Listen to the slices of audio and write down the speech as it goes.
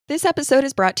This episode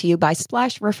is brought to you by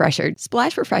Splash Refresher.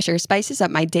 Splash Refresher spices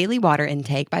up my daily water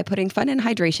intake by putting fun and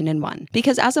hydration in one.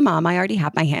 Because as a mom, I already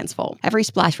have my hands full. Every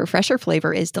Splash Refresher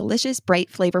flavor is delicious, bright,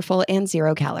 flavorful, and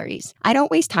 0 calories. I don't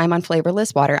waste time on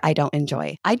flavorless water I don't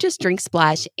enjoy. I just drink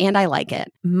Splash, and I like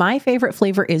it. My favorite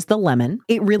flavor is the lemon.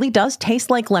 It really does taste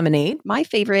like lemonade. My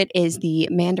favorite is the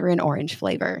mandarin orange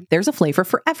flavor. There's a flavor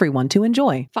for everyone to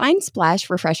enjoy. Find Splash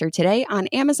Refresher today on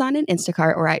Amazon and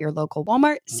Instacart or at your local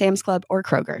Walmart, Sam's Club, or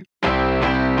Kroger.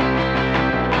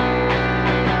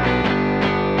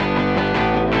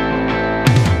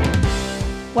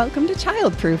 Welcome to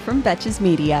Childproof from Betches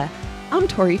Media. I'm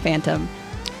Tori Phantom.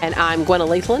 And I'm Gwenna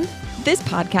Lathland. This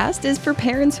podcast is for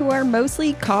parents who are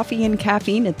mostly coffee and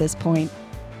caffeine at this point.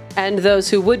 And those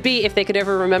who would be if they could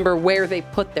ever remember where they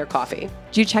put their coffee.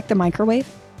 Did you check the microwave?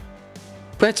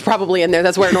 It's probably in there.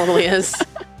 That's where it normally is.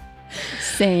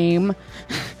 Same.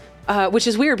 Which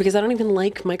is weird because I don't even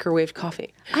like microwaved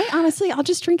coffee. I'll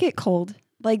just drink it cold.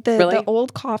 Like the Really?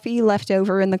 old coffee left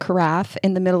over in the carafe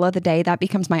in the middle of the day, that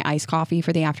becomes my iced coffee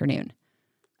for the afternoon.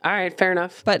 All right, fair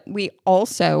enough. But we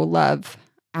also love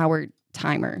our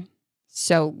timer.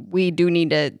 So we do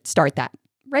need to start that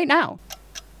right now.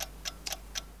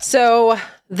 So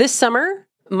this summer,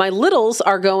 my littles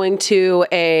are going to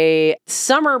a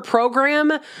summer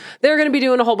program. They're going to be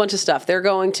doing a whole bunch of stuff. They're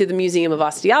going to the Museum of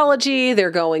Osteology. They're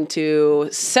going to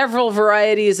several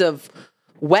varieties of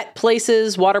wet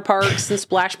places, water parks and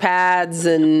splash pads.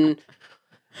 And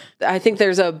I think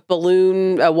there's a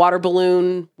water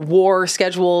balloon war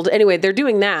scheduled. Anyway, they're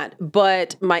doing that.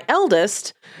 But my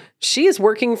eldest, she is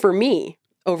working for me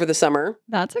over the summer.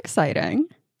 That's exciting.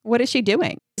 What is she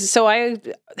doing? So I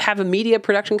have a media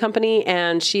production company,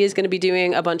 and she is going to be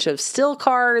doing a bunch of still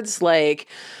cards, like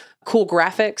cool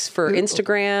graphics for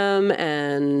Instagram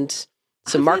and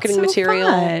some marketing material.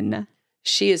 Fun.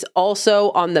 She is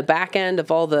also on the back end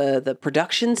of all the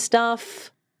production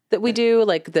stuff that we do,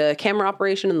 like the camera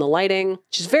operation and the lighting.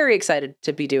 She's very excited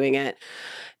to be doing it.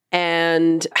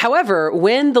 And however,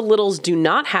 when the littles do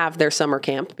not have their summer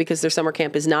camp, because their summer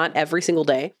camp is not every single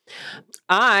day,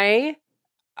 I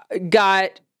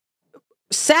got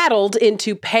saddled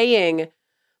into paying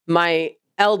my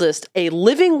eldest a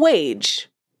living wage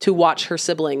to watch her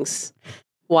siblings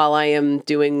while I am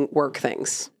doing work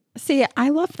things. See, I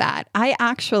love that. I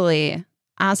actually,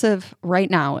 as of right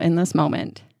now in this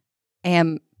moment,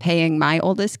 am paying my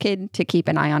oldest kid to keep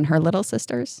an eye on her little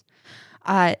sisters.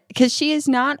 Because she is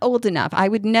not old enough. I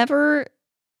would never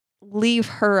leave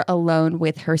her alone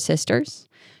with her sisters.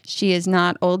 She is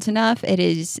not old enough. It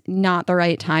is not the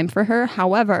right time for her.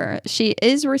 However, she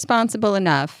is responsible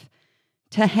enough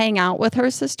to hang out with her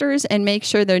sisters and make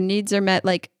sure their needs are met,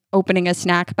 like opening a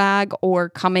snack bag or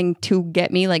coming to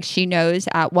get me. Like she knows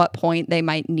at what point they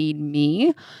might need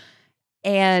me.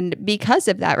 And because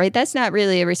of that, right, that's not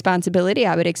really a responsibility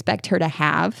I would expect her to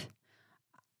have.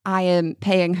 I am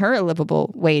paying her a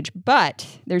livable wage, but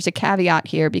there's a caveat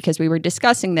here because we were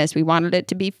discussing this. We wanted it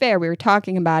to be fair. We were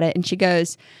talking about it. And she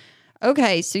goes,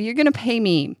 okay, so you're going to pay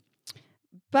me,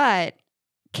 but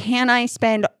can I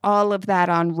spend all of that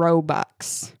on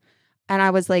Robux? And I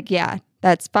was like, yeah,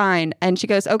 that's fine. And she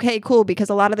goes, okay, cool. Because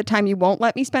a lot of the time you won't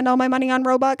let me spend all my money on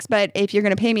Robux. But if you're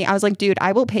going to pay me, I was like, dude,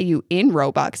 I will pay you in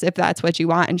Robux if that's what you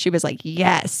want. And she was like,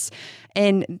 yes.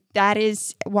 And that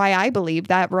is why I believe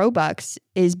that Robux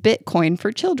is Bitcoin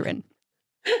for children.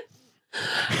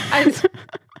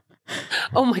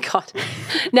 Oh my God.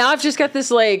 Now I've just got this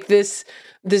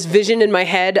this vision in my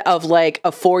head of like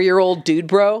a 4-year-old dude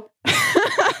bro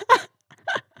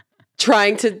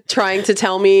trying to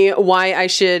tell me why I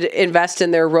should invest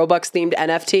in their Robux themed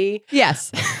NFT.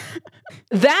 Yes.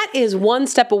 That is one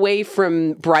step away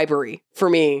from bribery for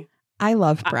me. I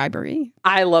love bribery.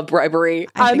 I love bribery.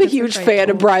 I'm a huge fan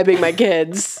of bribing my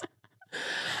kids.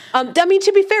 I mean,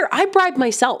 to be fair, I bribe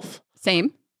myself.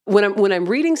 Same. When I'm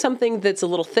reading something that's a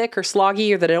little thick or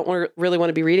sloggy or that I don't really want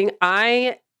to be reading,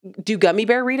 I do gummy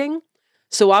bear reading.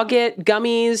 So I'll get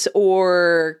gummies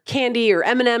or candy or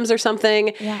M&Ms or something,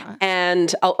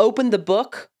 and I'll open the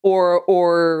book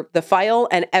or the file,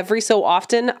 and every so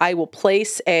often I will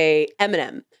place a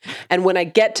M&M. And when I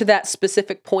get to that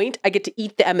specific point, I get to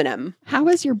eat the M&M. How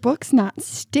is your books not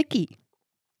sticky?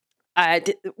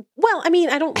 Well, I mean,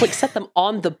 I don't like set them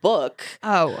on the book.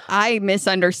 Oh, I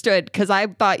misunderstood because I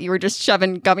thought you were just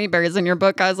shoving gummy bears in your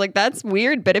book. I was like, that's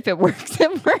weird, but if it works,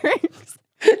 it works.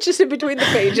 Just in between the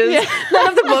pages. Yeah. None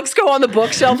of the books go on the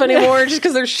bookshelf anymore just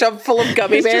because they're shoved full of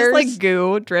gummy bears. It's just like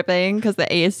goo dripping because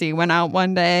the AC went out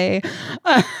one day.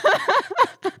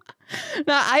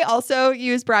 No, I also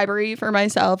use bribery for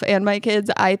myself and my kids.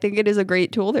 I think it is a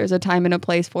great tool. There's a time and a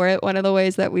place for it. One of the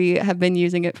ways that we have been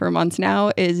using it for months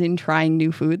now is in trying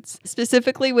new foods.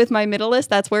 Specifically with my middleest,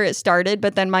 that's where it started.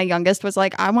 But then my youngest was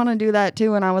like, I want to do that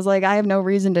too. And I was like, I have no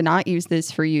reason to not use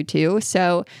this for you too.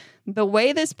 So the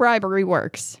way this bribery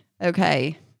works,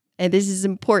 okay, and this is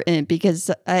important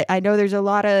because I know there's a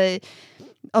lot of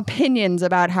opinions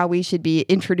about how we should be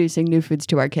introducing new foods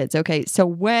to our kids. Okay, so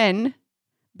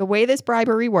the way this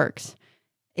bribery works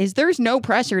is there's no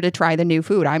pressure to try the new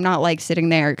food. I'm not like sitting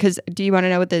there because do you want to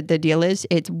know what the deal is?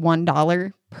 It's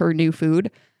 $1 per new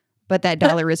food, but that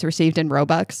dollar is received in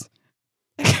Robux.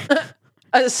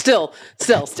 Still.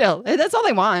 That's all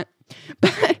they want.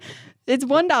 But it's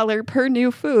 $1 per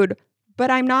new food,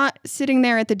 but I'm not sitting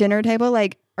there at the dinner table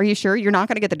like, are you sure you're not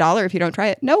going to get the dollar if you don't try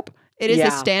it? Nope. It is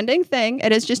a standing thing.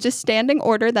 It is just a standing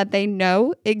order that they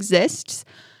know exists.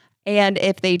 And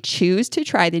if they choose to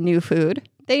try the new food,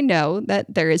 they know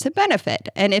that there is a benefit.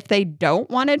 And if they don't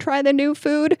want to try the new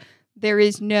food, there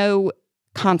is no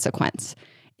consequence.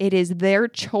 It is their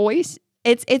choice.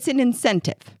 It's an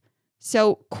incentive.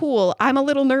 So cool. I'm a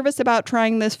little nervous about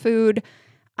trying this food.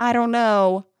 I don't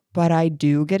know, but I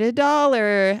do get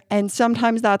 $1. And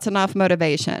sometimes that's enough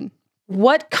motivation.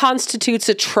 What constitutes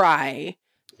a try?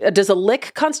 Does a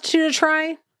lick constitute a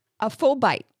try? A full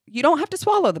bite. You don't have to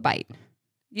swallow the bite.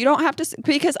 You don't have to,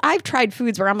 because I've tried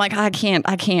foods where I'm like, I can't,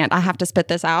 I have to spit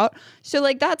this out. So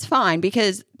like, that's fine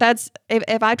because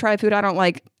if I try food I don't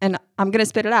like and I'm going to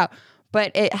spit it out,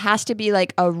 but it has to be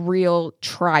like a real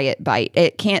try it bite.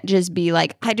 It can't just be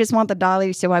like, I just want the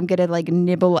dollar. So I'm going to like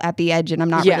nibble at the edge and I'm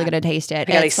not really going to taste it.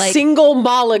 I got it's a like, single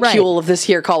molecule of this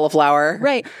here cauliflower.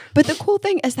 Right. But the cool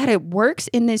thing is that it works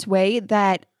in this way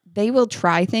that they will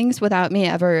try things without me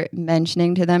ever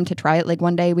mentioning to them to try it. Like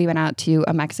one day we went out to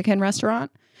a Mexican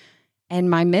restaurant and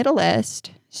my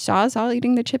middleest saw us all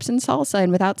eating the chips and salsa.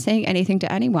 And without saying anything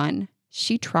to anyone,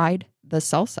 she tried the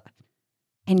salsa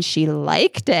and she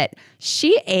liked it.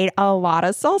 She ate a lot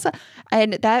of salsa.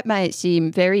 And that might seem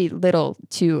very little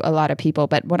to a lot of people.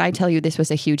 But when I tell you this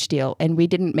was a huge deal and we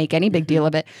didn't make any big deal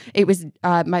of it, it was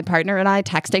my partner and I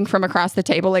texting from across the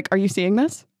table, like, are you seeing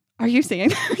this? Are you seeing,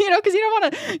 because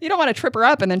you don't want to trip her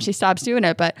up and then she stops doing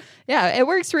it. But yeah, it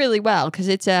works really well because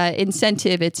it's a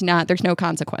incentive. It's not, there's no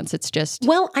consequence. It's just.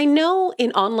 Well, I know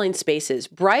in online spaces,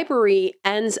 bribery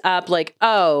ends up like,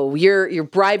 oh, you're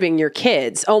bribing your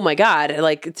kids. Oh my God.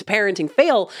 Like it's a parenting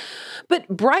fail. But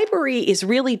bribery is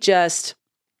really just,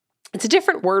 it's a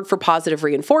different word for positive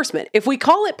reinforcement. If we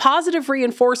call it positive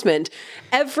reinforcement,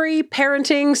 every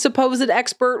parenting supposed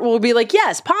expert will be like,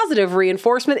 yes, positive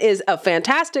reinforcement is a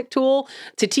fantastic tool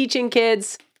to teaching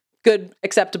kids good,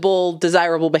 acceptable,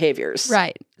 desirable behaviors.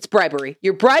 Right. It's bribery.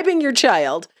 You're bribing your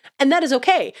child, and that is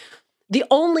okay. The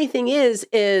only thing is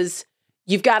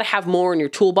you've got to have more in your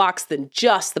toolbox than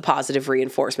just the positive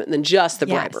reinforcement, than just the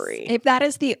bribery. If that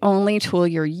is the only tool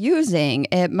you're using,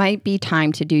 it might be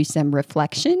time to do some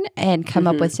reflection and come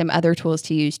up with some other tools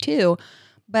to use too.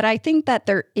 But I think that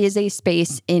there is a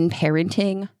space in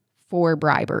parenting for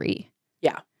bribery.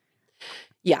 Yeah.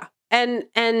 Yeah. And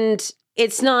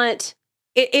it's not...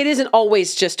 It isn't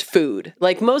always just food.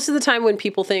 Like most of the time when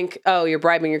people think, oh, you're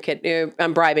bribing your kid,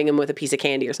 I'm bribing him with a piece of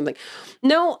candy or something.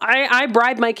 No, I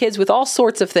bribe my kids with all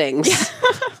sorts of things.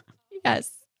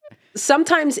 Yes.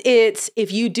 Sometimes it's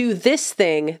if you do this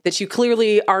thing that you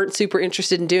clearly aren't super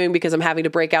interested in doing because I'm having to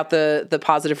break out the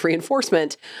positive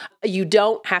reinforcement, you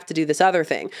don't have to do this other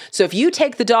thing. So if you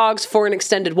take the dogs for an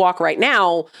extended walk right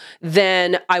now,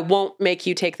 then I won't make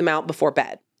you take them out before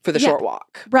bed for the short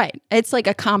walk. Right. It's like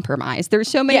a compromise. There's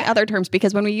so many other terms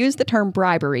because when we use the term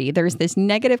bribery, there's this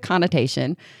negative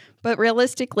connotation, but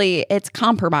realistically it's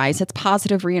compromise. It's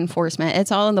positive reinforcement.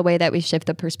 It's all in the way that we shift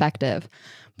the perspective.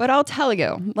 But I'll tell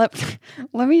you,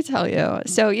 let me tell you.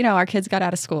 So, our kids got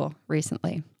out of school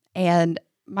recently and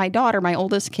my daughter, my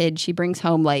oldest kid, she brings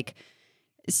home like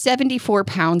 74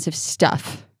 pounds of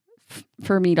stuff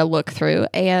for me to look through.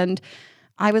 And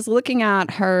I was looking at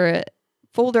her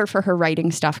folder for her writing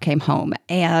stuff came home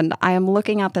and I am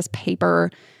looking at this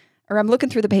paper or I'm looking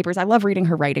through the papers. I love reading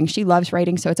her writing. She loves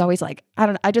writing. So it's always like,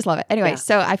 I just love it. Anyway,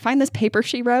 so I find this paper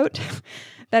she wrote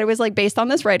that it was like based on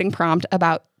this writing prompt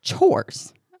about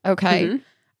chores. Okay. Mm-hmm.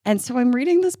 And so I'm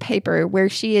reading this paper where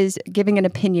she is giving an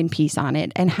opinion piece on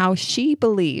it and how she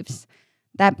believes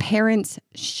that parents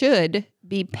should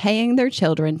be paying their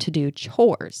children to do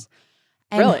chores.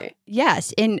 And really?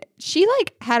 Yes. And she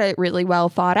had it really well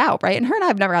thought out, right? And her and I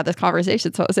have never had this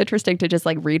conversation. So it was interesting to just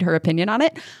read her opinion on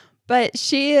it. But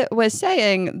she was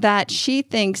saying that she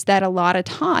thinks that a lot of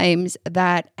times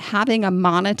that having a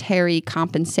monetary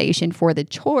compensation for the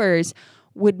chores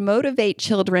would motivate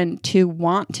children to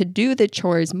want to do the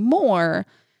chores more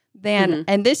than,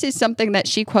 and this is something that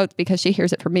she quotes because she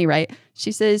hears it from me, right?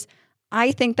 She says,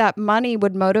 I think that money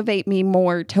would motivate me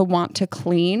more to want to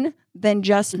clean than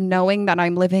just knowing that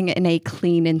I'm living in a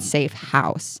clean and safe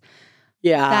house.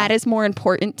 Yeah. That is more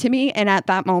important to me. And at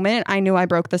that moment, I knew I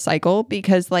broke the cycle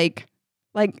because like,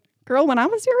 girl, when I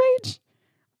was your age,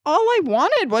 all I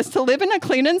wanted was to live in a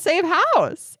clean and safe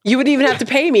house. You wouldn't even have to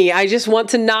pay me. I just want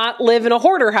to not live in a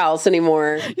hoarder house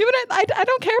anymore. I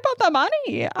don't care about the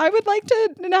money. I would like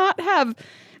to not have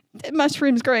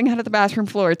mushrooms growing out of the bathroom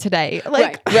floor today.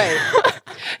 Right.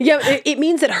 Yeah, it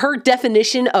means that her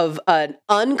definition of an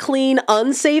unclean,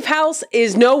 unsafe house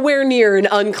is nowhere near an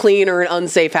unclean or an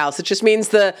unsafe house. It just means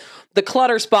the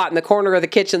clutter spot in the corner of the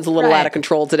kitchen's a little out of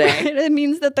control today. It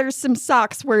means that there's some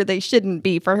socks where they shouldn't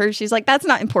be. For her, she's like, that's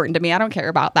not important to me. I don't care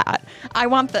about that. I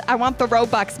want the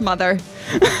Robux, mother.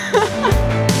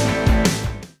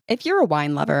 If you're a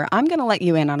wine lover, I'm going to let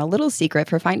you in on a little secret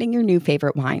for finding your new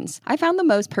favorite wines. I found the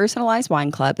most personalized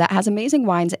wine club that has amazing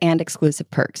wines and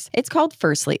exclusive perks. It's called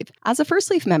First Leaf. As a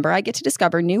First Leaf member, I get to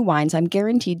discover new wines I'm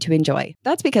guaranteed to enjoy.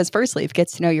 That's because First Leaf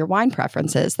gets to know your wine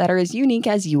preferences that are as unique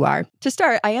as you are. To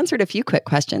start, I answered a few quick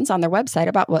questions on their website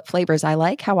about what flavors I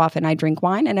like, how often I drink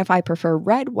wine, and if I prefer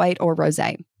red, white, or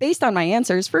rosé. Based on my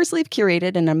answers, First Leaf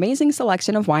curated an amazing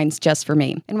selection of wines just for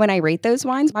me. And when I rate those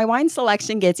wines, my wine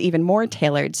selection gets even more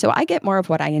tailored, so I get more of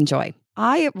what I enjoy.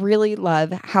 I really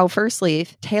love how First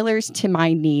Leaf tailors to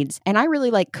my needs, and I really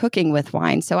like cooking with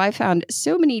wine, so I found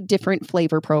so many different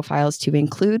flavor profiles to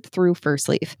include through First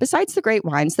Leaf. Besides the great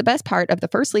wines, the best part of the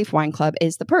First Leaf Wine Club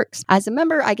is the perks. As a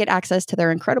member, I get access to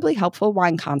their incredibly helpful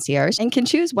wine concierge and can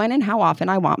choose when and how often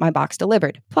I want my box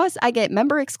delivered. Plus, I get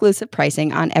member-exclusive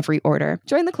pricing on every order.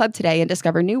 Join the club today and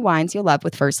discover new wines you'll love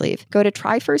with First Leaf. Go to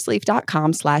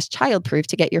tryfirstleaf.com/childproof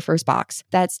to get your first box.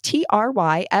 That's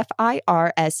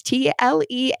tryfirstleaf.com/childproof.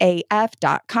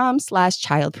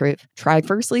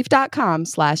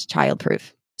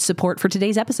 Tryfirstleaf.com/childproof. Support for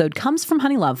today's episode comes from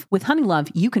Honeylove. With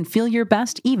Honeylove, you can feel your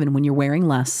best even when you're wearing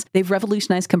less. They've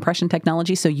revolutionized compression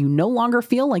technology so you no longer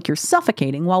feel like you're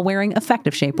suffocating while wearing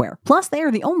effective shapewear. Plus, they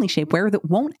are the only shapewear that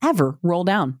won't ever roll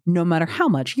down, no matter how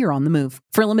much you're on the move.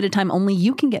 For a limited time only,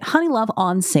 you can get Honeylove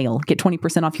on sale. Get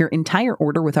 20% off your entire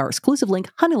order with our exclusive link,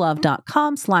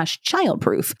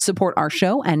 honeylove.com/childproof. Support our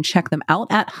show and check them out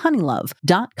at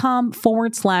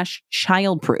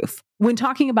honeylove.com/childproof. When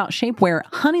talking about shapewear,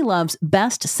 Honeylove's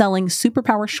best-selling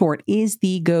Superpower Short is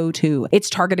the go-to. It's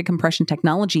targeted compression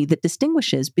technology that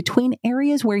distinguishes between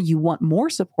areas where you want more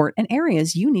support and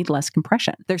areas you need less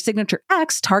compression. Their Signature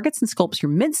X targets and sculpts your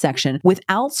midsection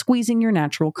without squeezing your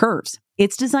natural curves.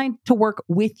 It's designed to work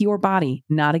with your body,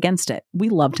 not against it. We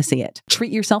love to see it.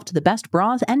 Treat yourself to the best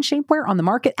bras and shapewear on the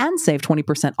market and save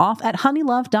 20% off at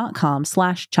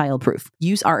honeylove.com/childproof.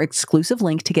 Use our exclusive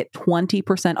link to get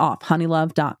 20% off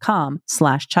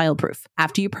honeylove.com/childproof.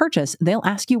 After you purchase, they'll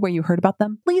ask you where you heard about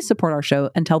them. Please support our show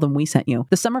and tell them we sent you.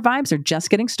 The summer vibes are just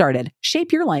getting started.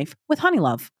 Shape your life with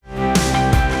Honeylove.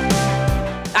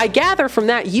 I gather from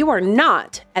that you are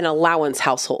not an allowance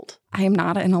household. I am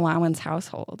not an allowance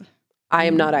household. I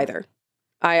am not either.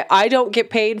 I don't get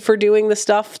paid for doing the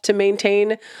stuff to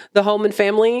maintain the home and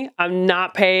family. I'm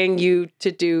not paying you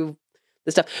to do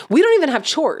the stuff. We don't even have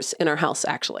chores in our house,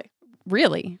 actually.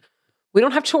 Really? We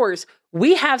don't have chores.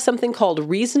 We have something called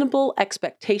reasonable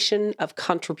expectation of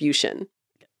contribution.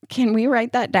 Can we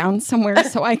write that down somewhere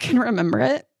so I can remember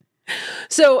it?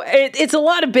 So it's a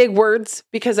lot of big words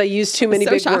because I use too many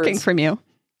big words. So shocking from you.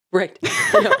 Right.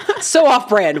 So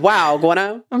off-brand. Wow,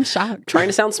 Gwenna. I'm shocked. Trying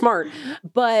to sound smart.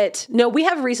 But no, we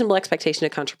have a reasonable expectation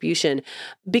of contribution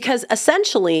because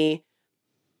essentially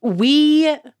we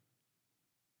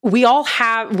all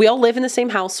live in the same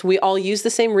house. We all use the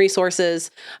same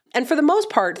resources. And for the most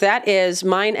part, that is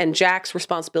mine and Jack's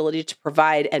responsibility to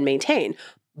provide and maintain.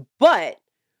 But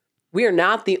we are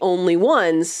not the only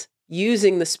ones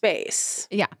using the space.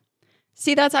 Yeah.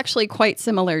 See, that's actually quite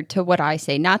similar to what I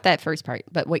say. Not that first part,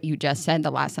 but what you just said, the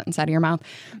last sentence out of your mouth.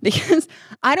 Because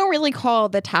I don't really call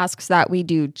the tasks that we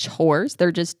do chores.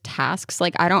 They're just tasks.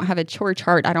 Like, I don't have a chore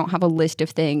chart. I don't have a list of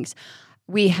things.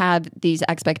 We have these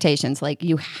expectations, like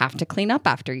you have to clean up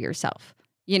after yourself.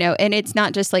 You know, and it's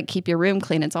not just like keep your room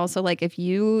clean. It's also like if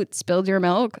you spilled your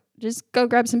milk, just go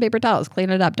grab some paper towels,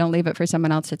 clean it up. Don't leave it for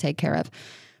someone else to take care of.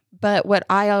 But what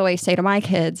I always say to my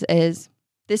kids is,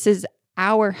 this is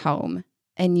our home.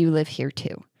 And you live here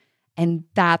too. And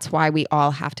that's why we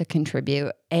all have to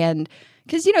contribute. And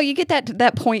because, you know, you get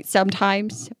that point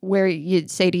sometimes where you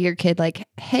say to your kid, like,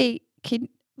 hey, kid,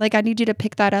 like, I need you to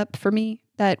pick that up for me,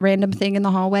 that random thing in the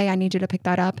hallway. I need you to pick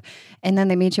that up. And then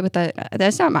they meet you with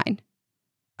that's not mine.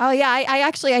 Oh, yeah.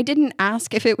 I didn't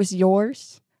ask if it was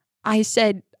yours. I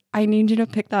said, I need you to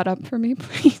pick that up for me,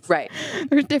 please. Right.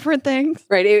 There's different things.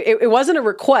 Right. It wasn't a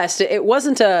request. It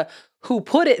wasn't a who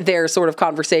put it there sort of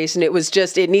conversation. It was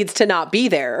just, it needs to not be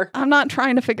there. I'm not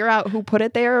trying to figure out who put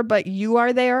it there, but you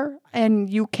are there and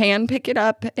you can pick it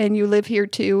up and you live here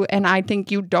too. And I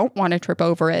think you don't want to trip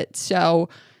over it. So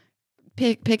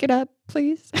pick it up,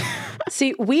 please.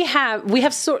 See, we have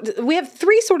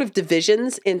three sort of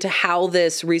divisions into how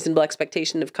this reasonable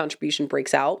expectation of contribution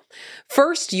breaks out.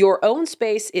 First, your own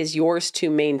space is yours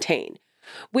to maintain,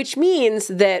 which means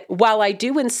that while I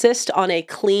do insist on a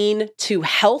clean to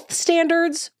health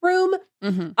standards room,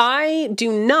 I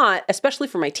do not, especially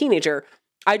for my teenager,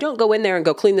 I don't go in there and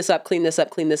go clean this up, clean this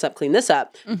up, clean this up, clean this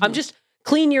up. I'm just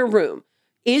clean your room.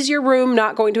 Is your room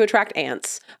not going to attract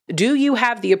ants? Do you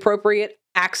have the appropriate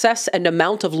access and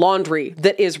amount of laundry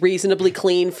that is reasonably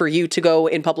clean for you to go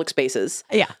in public spaces?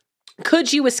 Yeah.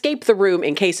 Could you escape the room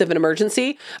in case of an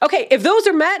emergency? Okay, if those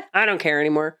are met, I don't care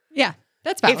anymore. Yeah,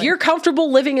 that's valid. If you're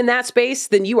comfortable living in that space,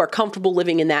 then you are comfortable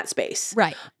living in that space.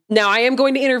 Right. Now, I am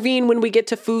going to intervene when we get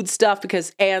to food stuff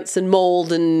because ants and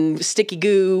mold and sticky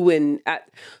goo and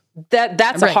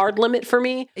that's a hard limit for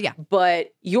me. Yeah.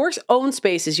 But your own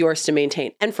space is yours to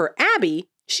maintain. And for Abby,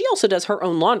 she also does her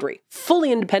own laundry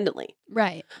fully independently.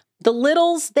 Right. The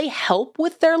littles, they help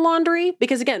with their laundry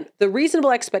because, again, the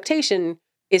reasonable expectation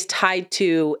is tied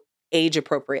to age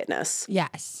appropriateness.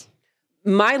 Yes.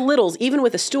 My littles, even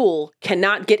with a stool,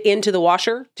 cannot get into the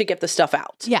washer to get the stuff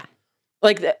out. Yeah.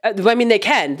 Like, I mean, they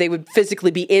can. They would physically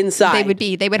be inside.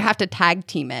 They would have to tag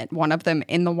team it. One of them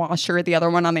in the washer, the other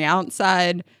one on the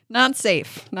outside. Not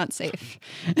safe. Not safe.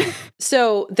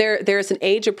 So there's an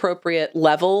age-appropriate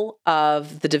level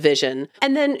of the division.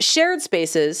 And then shared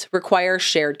spaces require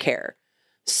shared care.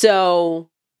 So,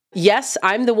 yes,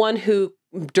 I'm the one who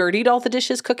dirtied all the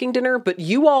dishes cooking dinner, but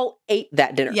you all ate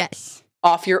that dinner. Yes.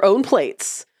 Off your own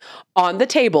plates, on the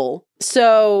table.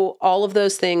 So all of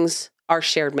those things are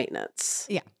shared maintenance.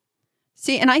 Yeah.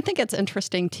 See, and I think it's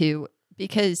interesting too,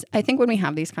 because I think when we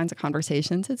have these kinds of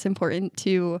conversations, it's important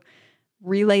to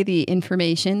relay the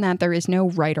information that there is no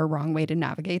right or wrong way to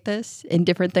navigate this, and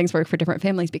different things work for different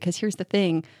families. Because here's the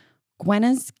thing,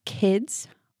 Gwenna's kids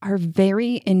are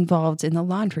very involved in the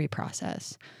laundry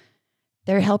process.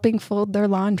 They're helping fold their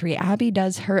laundry. Abby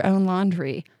does her own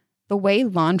laundry. The way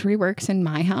laundry works in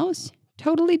my house,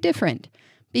 totally different.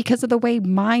 Because of the way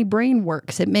my brain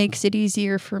works, it makes it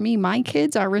easier for me. My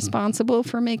kids are responsible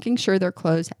for making sure their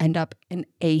clothes end up in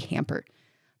a hamper.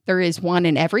 There is one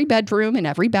in every bedroom, in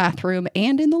every bathroom,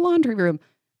 and in the laundry room.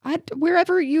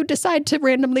 Wherever you decide to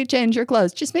randomly change your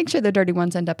clothes, just make sure the dirty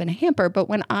ones end up in a hamper. But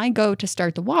when I go to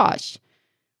start the wash,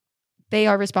 they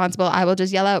are responsible. I will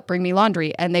just yell out, bring me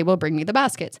laundry, and they will bring me the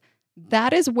baskets.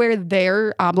 That is where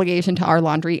their obligation to our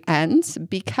laundry ends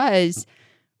because,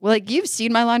 well, like you've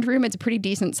seen my laundry room, it's a pretty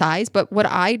decent size. But what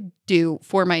I do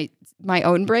for my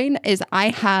own brain is I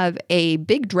have a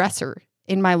big dresser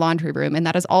in my laundry room, and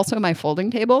that is also my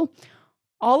folding table.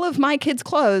 All of my kids'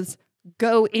 clothes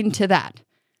go into that.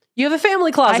 You have a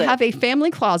family closet. I have a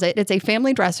family closet. It's a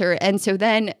family dresser. And so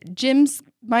then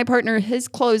my partner, his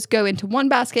clothes go into one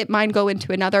basket, mine go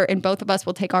into another, and both of us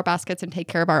will take our baskets and take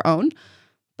care of our own.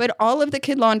 But all of the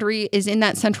kid laundry is in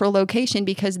that central location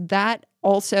because that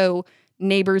also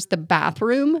neighbors the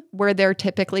bathroom where they're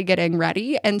typically getting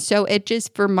ready. And so it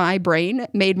just, for my brain,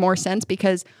 made more sense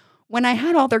because when I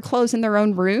had all their clothes in their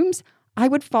own rooms, I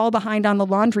would fall behind on the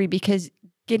laundry because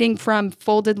getting from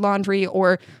folded laundry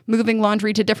or moving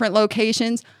laundry to different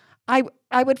locations,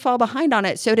 I would fall behind on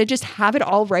it. So to just have it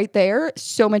all right there,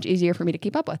 so much easier for me to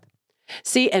keep up with.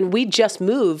 See, and we just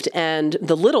moved and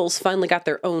the littles finally got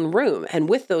their own room. And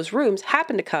with those rooms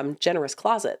happened to come generous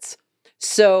closets.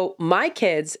 So my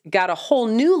kids got a whole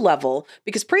new level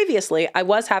because previously I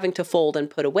was having to fold and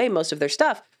put away most of their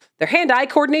stuff. Their hand-eye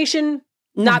coordination,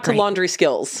 not to laundry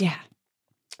skills. Yeah.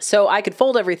 So I could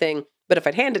fold everything, but if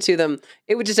I'd hand it to them,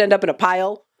 it would just end up in a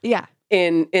pile. Yeah.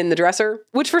 In the dresser,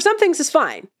 which for some things is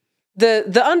fine.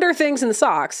 The under things and the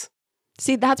socks.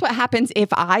 See, that's what happens if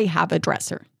I have a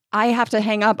dresser. I have to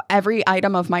hang up every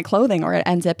item of my clothing or it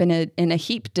ends up in a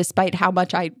heap despite how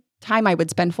much time I would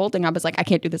spend folding. I was like, I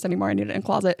can't do this anymore. I need it in a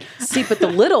closet. See, but the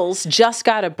littles just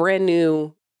got a brand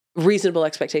new reasonable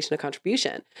expectation of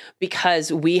contribution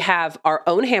because we have our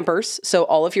own hampers. So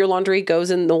all of your laundry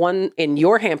goes in the one in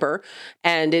your hamper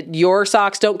and your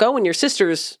socks don't go in your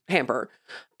sister's hamper.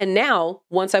 And now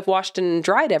once I've washed and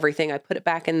dried everything, I put it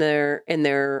back in their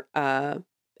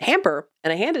hamper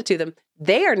and I hand it to them.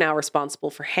 They are now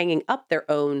responsible for hanging up their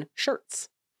own shirts.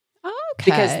 Okay.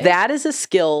 Because that is a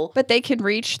skill. But they can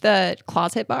reach the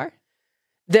closet bar?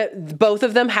 that both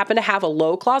of them happen to have a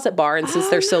low closet bar. And since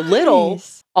they're so little,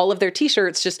 all of their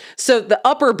t-shirts so the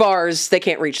upper bars, they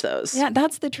can't reach those. Yeah,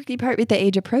 that's the tricky part with the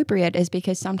age appropriate is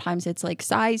because sometimes it's like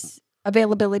size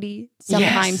availability.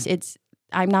 Sometimes it's,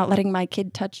 I'm not letting my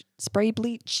kid touch spray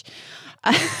bleach.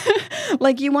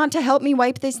 Like, you want to help me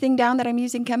wipe this thing down that I'm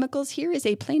using chemicals? Here is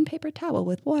a plain paper towel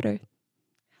with water.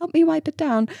 Help me wipe it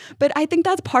down. But I think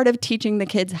that's part of teaching the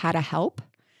kids how to help.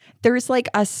 There's like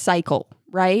a cycle,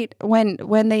 right?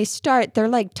 When they start, they're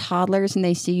like toddlers and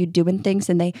they see you doing things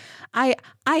and I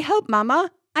help, mama.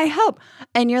 I help.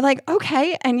 And you're like,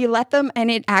 okay. And you let them,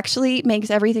 and it actually makes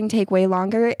everything take way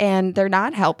longer, and they're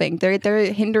not helping.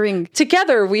 They're hindering.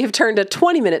 Together, we have turned a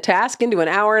 20-minute task into an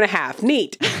hour and a half.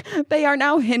 Neat. They are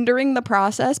now hindering the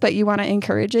process, but you want to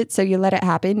encourage it. So you let it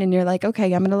happen and you're like,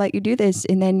 okay, I'm going to let you do this.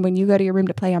 And then when you go to your room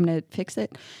to play, I'm going to fix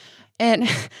it.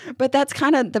 But that's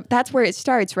kind of, that's where it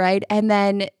starts, right? And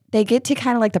then they get to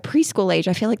kind of like the preschool age.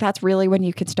 I feel like that's really when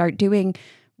you can start doing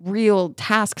real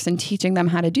tasks and teaching them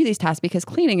how to do these tasks, because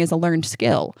cleaning is a learned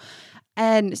skill.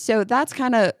 And so that's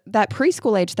kind of that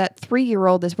preschool age, that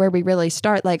 3-year-old is where we really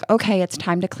start like, okay, it's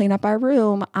time to clean up our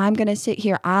room. I'm going to sit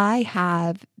here. I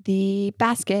have the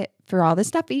basket for all the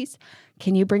stuffies.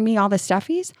 Can you bring me all the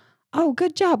stuffies? Oh,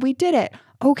 good job. We did it.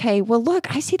 Okay, well, look,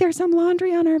 I see there's some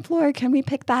laundry on our floor. Can we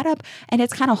pick that up? And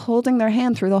it's kind of holding their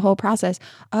hand through the whole process.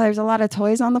 Oh, there's a lot of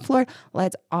toys on the floor.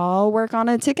 Let's all work on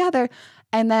it together.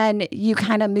 And then you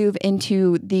kind of move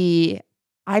into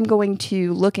I'm going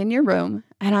to look in your room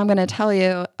and I'm going to tell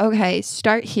you, okay,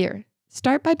 start here.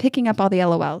 Start by picking up all the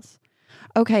LOLs.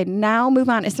 Okay, now move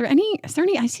on. Is there any,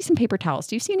 I see some paper towels.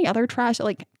 Do you see any other trash?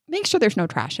 Like, make sure there's no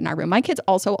trash in our room. My kids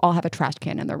also all have a trash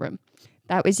can in their room.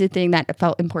 That was the thing that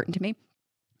felt important to me.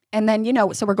 And then,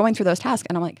 so we're going through those tasks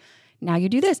and I'm like, now you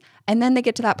do this. And then they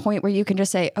get to that point where you can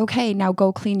just say, okay, now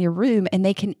go clean your room. And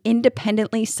they can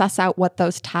independently suss out what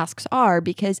those tasks are.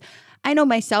 Because I know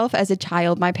myself as a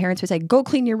child, my parents would say, go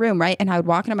clean your room, right? And I would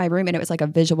walk into my room and it was like a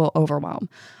visual overwhelm.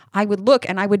 I would look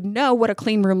and I would know what a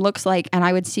clean room looks like. And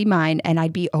I would see mine and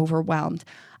I'd be overwhelmed.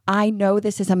 I know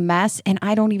this is a mess and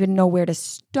I don't even know where to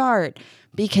start,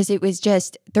 because it was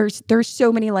just, there's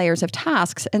so many layers of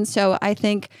tasks. And so I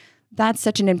think that's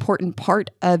such an important part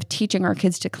of teaching our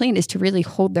kids to clean, is to really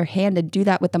hold their hand and do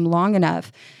that with them long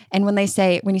enough. And when you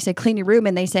say clean your room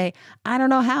and they say, I don't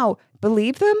know how,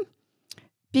 believe them.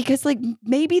 Because like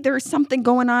maybe there's something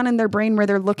going on in their brain where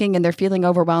they're looking and they're feeling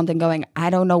overwhelmed and going, I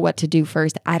don't know what to do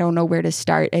first. I don't know where to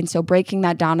start. And so breaking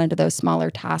that down into those smaller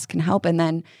tasks can help. And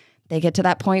then they get to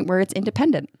that point where it's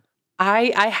independent.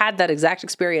 I had that exact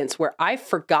experience where I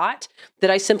forgot that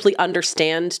I simply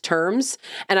understand terms,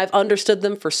 and I've understood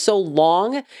them for so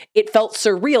long, it felt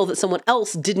surreal that someone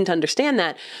else didn't understand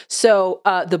that. So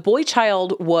the boy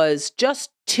child was just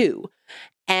 2,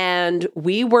 and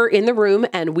we were in the room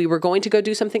and we were going to go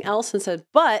do something else and said,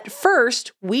 but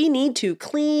first we need to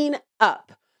clean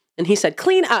up. And he said,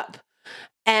 clean up.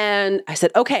 And I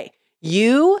said, okay,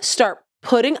 you start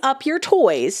putting up your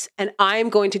toys and I'm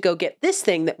going to go get this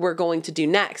thing that we're going to do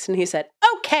next. And he said,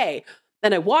 okay.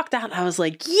 And I walked out and I was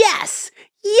like, yes,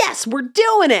 we're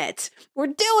doing it. We're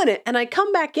doing it. And I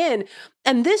come back in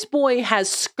and this boy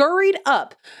has scurried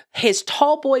up his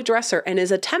tall boy dresser and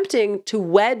is attempting to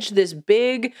wedge this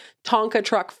big Tonka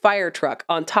truck, fire truck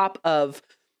on top of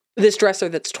this dresser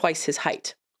that's twice his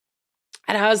height.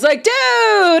 And I was like, dude,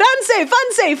 unsafe,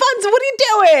 what are you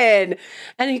doing?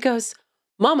 And he goes,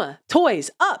 Mama, toys,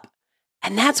 up.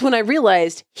 And that's when I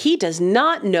realized he does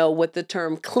not know what the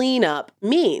term clean up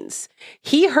means.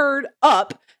 He heard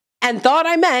up and thought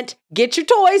I meant get your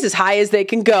toys as high as they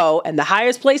can go, and the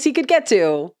highest place he could get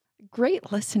to.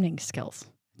 Great listening skills.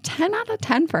 10 out of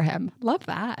 10 for him. Love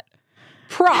that.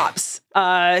 Props.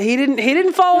 He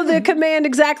didn't follow the command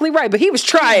exactly right, but he was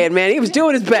trying, man. He was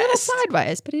doing his best. A little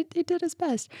sideways, but he did his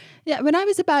best. Yeah, when I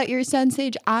was about your son's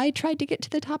age, I tried to get to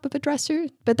the top of a dresser,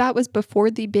 but that was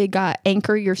before the big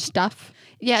anchor your stuff.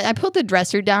 Yeah, I pulled the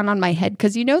dresser down on my head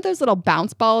because you know those little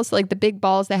bounce balls, like the big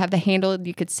balls that have the handle and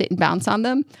you could sit and bounce on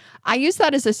them? I used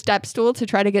that as a step stool to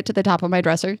try to get to the top of my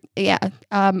dresser. Yeah,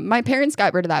 my parents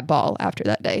got rid of that ball after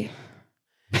that day.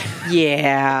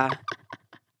 Yeah.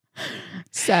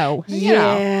 So, you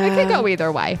know, it could go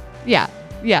either way. Yeah.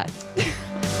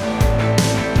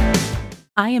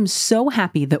 I am so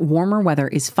happy that warmer weather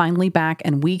is finally back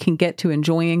and we can get to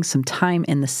enjoying some time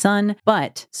in the sun.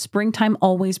 But springtime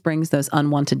always brings those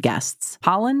unwanted guests,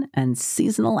 pollen and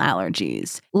seasonal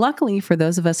allergies. Luckily, for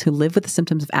those of us who live with the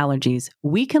symptoms of allergies,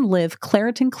 we can live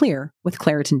Claritin Clear with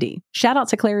Claritin D. Shout out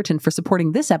to Claritin for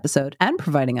supporting this episode and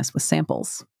providing us with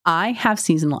samples. I have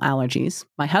seasonal allergies.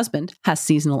 My husband has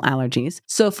seasonal allergies.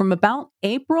 So from about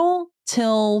April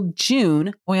till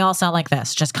June. We all sound like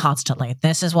this, just constantly.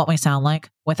 This is what we sound like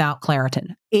without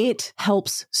Claritin. It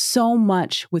helps so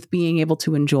much with being able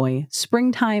to enjoy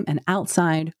springtime and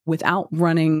outside without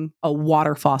running a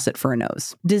water faucet for a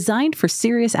nose. Designed for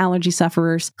serious allergy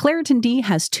sufferers, Claritin D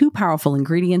has 2 powerful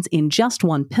ingredients in just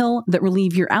one pill that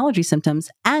relieve your allergy symptoms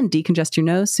and decongest your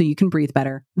nose so you can breathe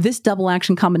better. This double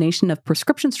action combination of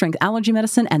prescription strength allergy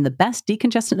medicine and the best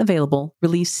decongestant available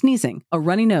relieves sneezing, a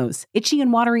runny nose, itchy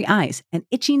and watery eyes, an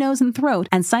itchy nose and throat,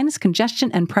 and sinus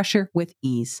congestion and pressure with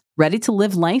ease. Ready to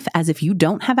live life as if you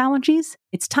don't have allergies?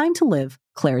 It's time to live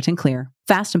Claritin Clear.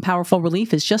 Fast and powerful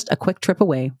relief is just a quick trip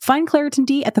away. Find Claritin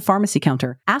D at the pharmacy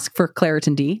counter. Ask for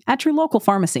Claritin D at your local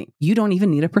pharmacy. You don't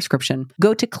even need a prescription.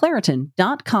 Go to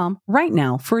Claritin.com right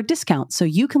now for a discount so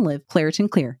you can live Claritin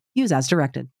Clear. Use as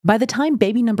directed. By the time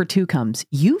baby number 2 comes,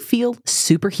 you feel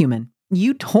superhuman.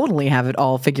 You totally have it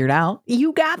all figured out.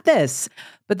 You got this.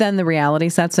 But then the reality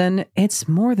sets in. It's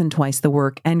more than twice the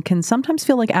work and can sometimes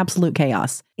feel like absolute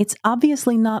chaos. It's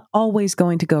obviously not always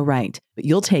going to go right, but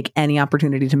you'll take any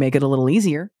opportunity to make it a little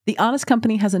easier. The Honest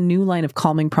Company has a new line of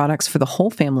calming products for the whole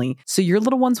family, so your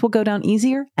little ones will go down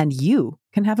easier and you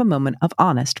can have a moment of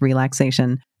honest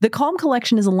relaxation. The Calm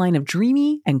Collection is a line of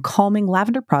dreamy and calming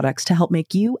lavender products to help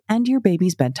make you and your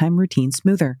baby's bedtime routine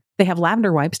smoother. They have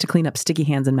lavender wipes to clean up sticky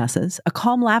hands and messes, a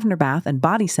calm lavender bath and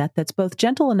body set that's both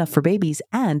gentle enough for babies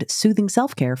and soothing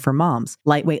self-care for moms,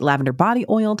 lightweight lavender body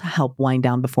oil to help wind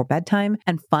down before bedtime,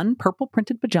 and fun purple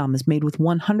printed pajamas made with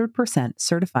 100%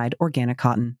 certified organic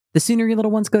cotton. The sooner your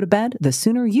little ones go to bed, the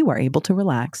sooner you are able to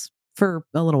relax. For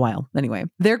a little while, anyway.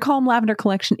 Their Calm Lavender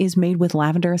collection is made with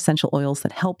lavender essential oils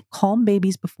that help calm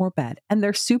babies before bed, and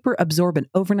their super absorbent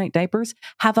overnight diapers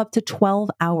have up to 12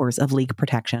 hours of leak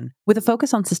protection. With a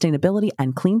focus on sustainability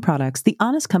and clean products, the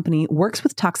Honest Company works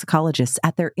with toxicologists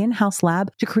at their in-house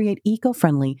lab to create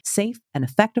eco-friendly, safe, and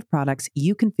effective products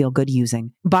you can feel good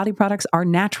using. Body products are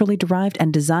naturally derived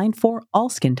and designed for all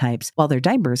skin types, while their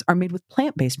diapers are made with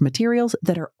plant-based materials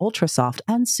that are ultra soft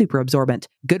and super absorbent.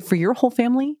 Good for your whole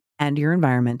family and your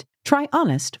environment. Try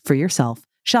Honest for yourself.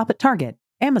 Shop at Target,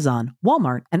 Amazon,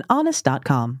 Walmart, and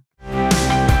Honest.com.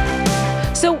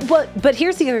 So, but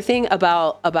here's the other thing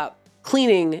about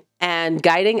cleaning and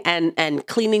guiding and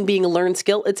cleaning being a learned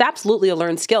skill. It's absolutely a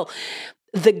learned skill.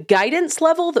 The guidance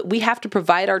level that we have to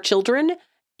provide our children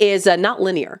is not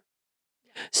linear.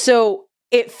 So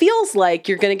it feels like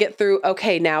you're going to get through,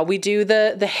 okay, now we do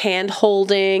the hand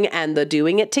holding and the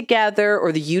doing it together,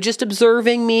 or the you just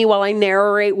observing me while I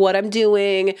narrate what I'm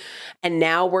doing. And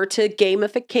now we're to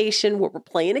gamification where we're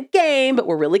playing a game, but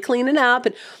we're really cleaning up.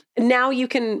 And now you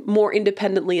can more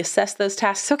independently assess those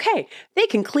tasks. Okay, they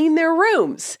can clean their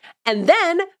rooms. And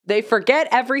then they forget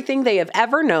everything they have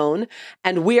ever known.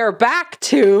 And we are back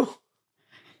to,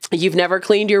 you've never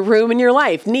cleaned your room in your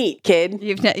life. Neat, kid.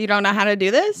 You don't know how to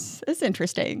do this? That's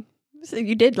interesting. So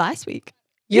you did last week.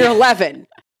 You're 11,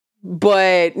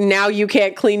 but now you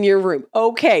can't clean your room.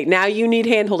 Okay, now you need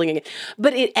hand-holding again.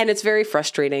 But it's very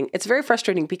frustrating. It's very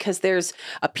frustrating because there's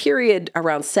a period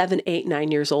around 7, 8,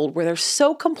 9 years old where they're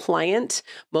so compliant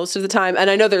most of the time. And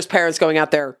I know there's parents going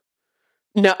out there,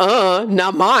 nuh-uh,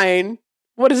 not mine.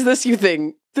 What is this you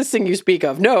think? This thing you speak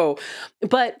of? No.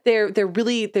 But they're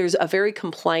really, there's a very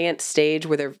compliant stage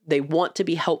where they want to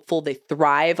be helpful. They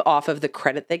thrive off of the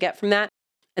credit they get from that.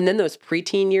 And then those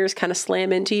preteen years kind of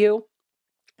slam into you.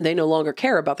 They no longer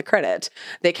care about the credit.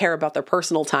 They care about their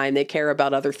personal time. They care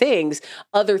about other things.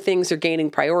 Other things are gaining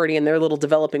priority in their little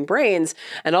developing brains.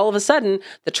 And all of a sudden,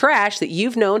 the trash that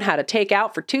you've known how to take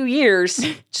out for 2 years,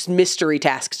 just mystery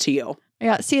tasks to you.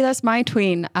 Yeah, see, that's my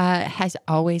tween. Has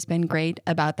always been great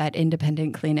about that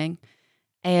independent cleaning.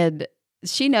 And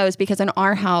she knows because in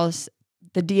our house,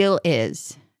 the deal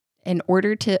is in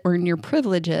order to earn your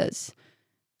privileges,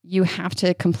 you have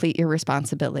to complete your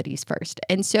responsibilities first.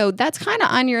 And so that's kind of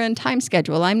on your own time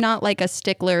schedule. I'm not like a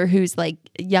stickler who's like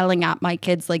yelling at my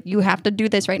kids, like, you have to do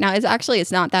this right now.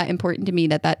 It's not that important to me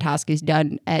that task is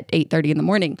done at 8:30 in the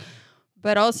morning.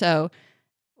 But also,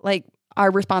 like, our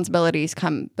responsibilities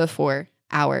come before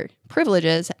our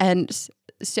privileges. And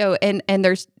so, and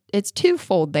it's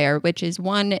twofold there, which is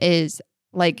one is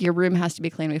like your room has to be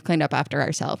clean. We've cleaned up after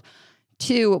ourselves.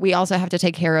 2, we also have to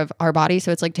take care of our body.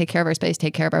 So it's like take care of our space,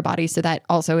 take care of our body. So that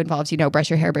also involves, brush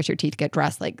your hair, brush your teeth, get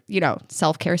dressed, like,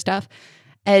 self-care stuff.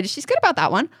 And she's good about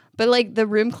that one. But like the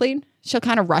room clean, she'll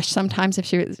kind of rush sometimes if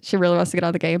she really wants to get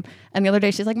on the game. And the other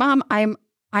day she's like, Mom, I'm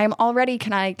all ready.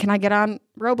 Can I get on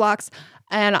Roblox?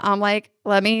 And I'm like,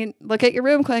 let me look at your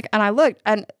room quick. And I looked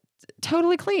and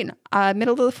totally clean.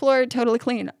 Middle of the floor, totally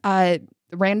clean.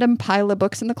 Random pile of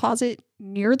books in the closet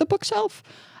near the bookshelf.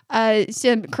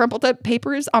 some crumpled up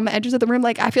papers on the edges of the room.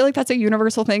 Like, I feel like that's a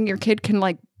universal thing. Your kid can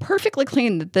like perfectly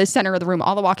clean the center of the room,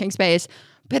 all the walking space.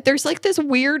 But there's like this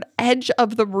weird edge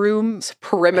of the room. It's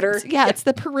perimeter. Yeah, it's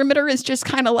the perimeter is just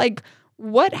kind of like,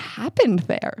 what happened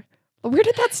there? Where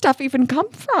did that stuff even come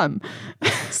from?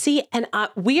 See, and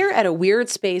we're at a weird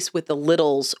space with the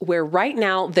littles where right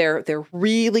now they're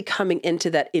really coming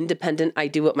into that independent, I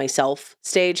do it myself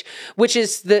stage, which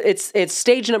is it's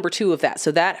stage number 2 of that.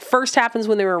 So that first happens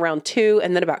when they were around 2,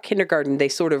 and then about kindergarten, they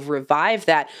sort of revive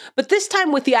that. But this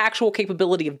time with the actual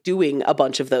capability of doing a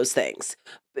bunch of those things.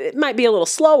 It might be a little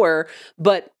slower,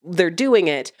 but they're doing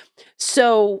it.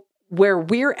 So where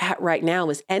we're at right now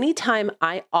is anytime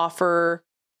I offer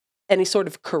any sort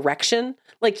of correction,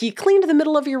 like you cleaned the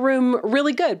middle of your room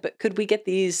really good, but could we get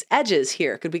these edges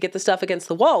here? Could we get the stuff against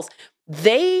the walls?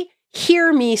 They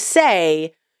hear me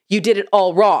say, you did it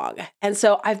all wrong. And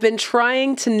so I've been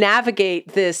trying to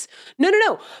navigate this.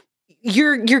 No.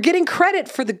 You're getting credit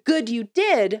for the good you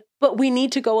did, but we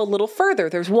need to go a little further.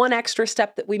 There's one extra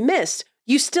step that we missed.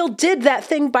 You still did that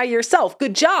thing by yourself.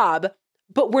 Good job.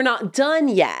 But we're not done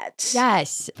yet.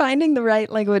 Yes. Finding the right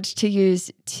language to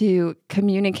use to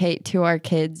communicate to our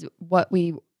kids what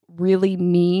we really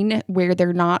mean, where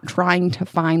they're not trying to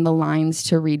find the lines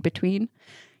to read between,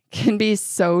 can be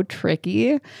so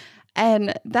tricky.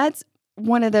 And that's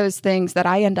one of those things that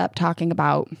I end up talking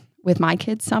about with my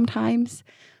kids sometimes,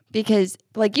 because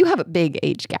like you have a big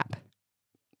age gap.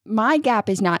 My gap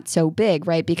is not so big,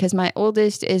 right? Because my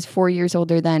oldest is 4 years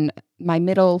older than my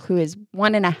middle, who is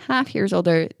 1.5 years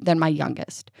older than my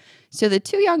youngest. So the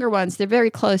 2 younger ones, they're very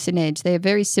close in age. They have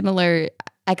very similar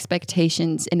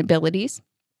expectations and abilities.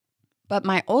 But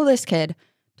my oldest kid,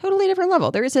 totally different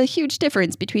level. There is a huge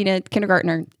difference between a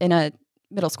kindergartner and a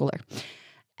middle schooler.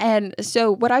 And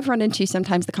so what I've run into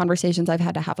sometimes, the conversations I've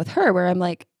had to have with her, where I'm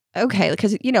like, okay,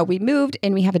 because, we moved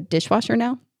and we have a dishwasher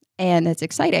now, and it's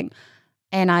exciting.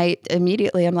 And I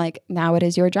immediately am like, now it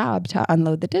is your job to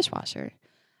unload the dishwasher.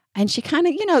 And she kind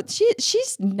of,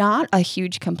 she's not a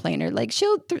huge complainer. Like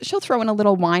she'll throw in a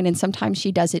little whine, and sometimes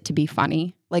she does it to be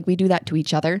funny. Like we do that to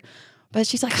each other. But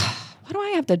she's like, why do I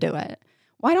have to do it?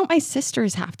 Why don't my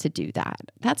sisters have to do that?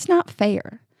 That's not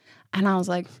fair. And I was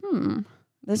like,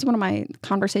 this is one of my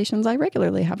conversations I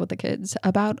regularly have with the kids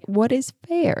about what is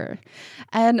fair.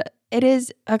 And it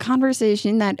is a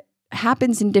conversation that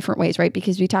happens in different ways, right?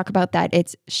 Because we talk about that.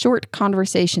 It's short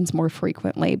conversations more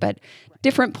frequently, but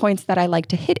different points that I like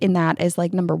to hit in that is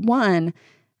like, number 1,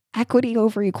 equity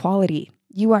over equality.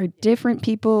 You are different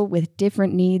people with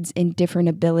different needs and different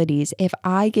abilities. If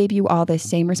I gave you all the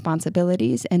same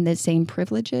responsibilities and the same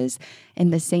privileges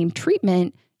and the same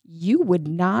treatment, you would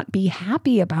not be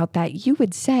happy about that. You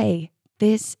would say,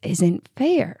 this isn't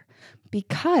fair,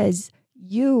 because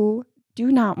you do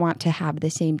not want to have the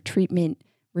same treatment,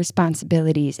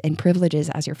 responsibilities, and privileges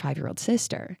as your 5-year-old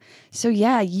sister. So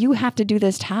yeah, you have to do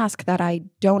this task that I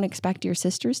don't expect your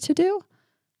sisters to do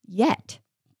yet.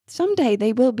 Someday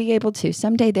they will be able to.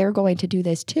 Someday they're going to do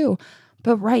this too.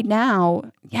 But right now,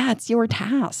 yeah, it's your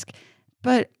task.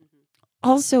 But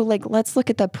also, like, let's look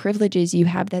at the privileges you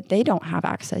have that they don't have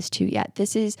access to yet.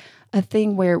 This is a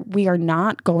thing where we are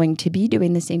not going to be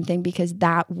doing the same thing, because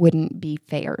that wouldn't be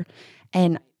fair.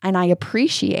 And I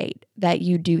appreciate that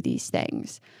you do these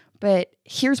things, but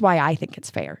here's why I think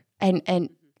it's fair. And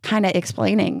kind of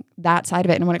explaining that side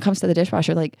of it. And when it comes to the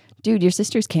dishwasher, like, dude, your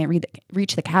sisters can't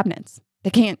reach the cabinets. They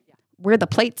can't, where the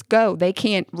plates go, they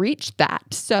can't reach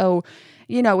that. So,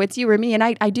 it's you or me. And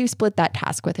I do split that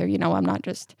task with her. I'm not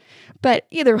just, but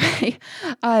either way,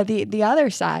 the other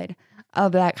side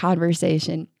of that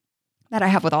conversation that I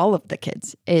have with all of the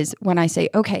kids is when I say,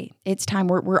 okay, it's time.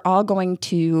 We're all going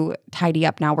to tidy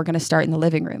up now. We're going to start in the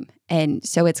living room. And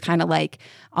so it's kind of like,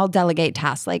 I'll delegate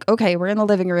tasks like, okay, we're in the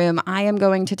living room. I am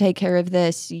going to take care of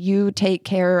this. You take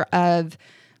care of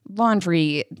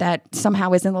laundry that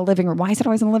somehow is in the living room. Why is it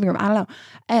always in the living room? I don't know.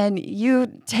 And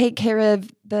you take care of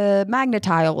the magnet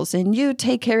tiles, and you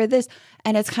take care of this.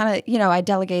 And it's kind of, I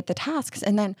delegate the tasks,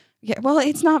 and then, well,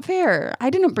 it's not fair. I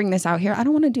didn't bring this out here. I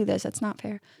don't want to do this. It's not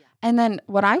fair. And then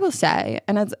what I will say,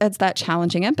 and it's that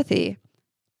challenging empathy.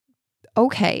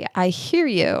 Okay, I hear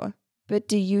you, but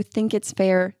do you think it's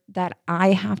fair that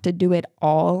I have to do it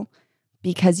all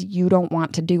because you don't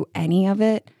want to do any of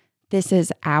it? This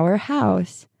is our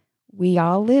house. We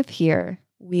all live here.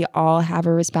 We all have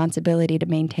a responsibility to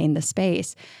maintain the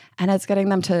space. And it's getting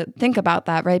them to think about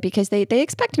that, right? Because they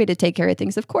expect me to take care of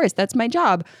things. Of course, that's my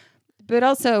job. But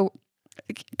also,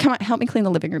 come on, help me clean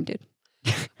the living room, dude.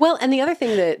 Well, and the other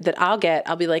thing that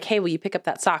I'll be like, hey, will you pick up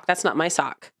that sock? That's not my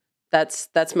sock.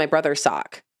 That's my brother's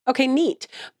sock. Okay, neat.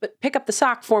 But pick up the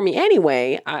sock for me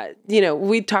anyway.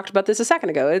 We talked about this a second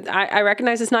ago. I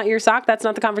recognize it's not your sock. That's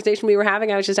not the conversation we were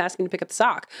having. I was just asking to pick up the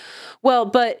sock. Well,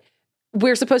 but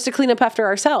we're supposed to clean up after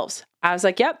ourselves. I was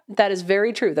like, yep, that is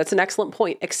very true. That's an excellent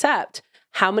point. Except,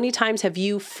 how many times have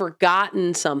you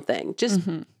forgotten something? Just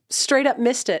straight up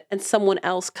missed it and someone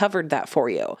else covered that for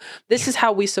you. This is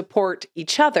how we support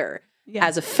each other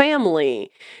as a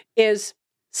family, is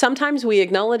sometimes we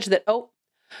acknowledge that, oh,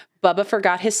 Bubba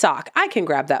forgot his sock. I can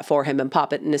grab that for him and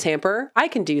pop it in his hamper. I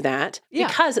can do that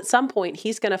because at some point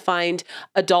he's going to find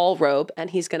a doll robe and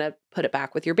he's going to put it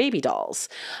back with your baby dolls.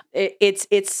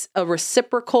 It's a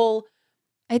reciprocal.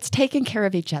 It's taking care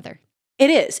of each other. It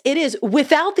is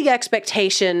without the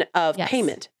expectation of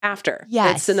payment after.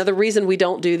 Yes. It's another reason we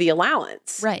don't do the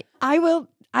allowance. Right. I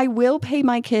will pay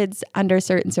my kids under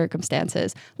certain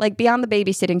circumstances, like beyond the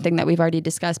babysitting thing that we've already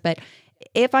discussed. But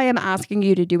if I am asking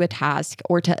you to do a task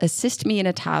or to assist me in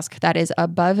a task that is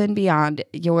above and beyond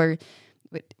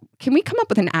can we come up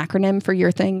with an acronym for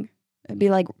your thing? It'd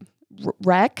be like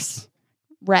REX?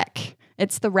 REC.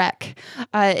 It's the REC.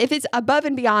 If it's above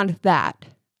and beyond that,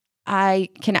 I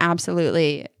can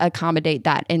absolutely accommodate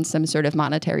that in some sort of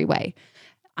monetary way.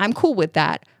 I'm cool with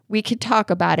that. We could talk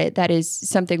about it. That is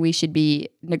something we should be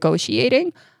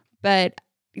negotiating, but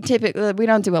typically we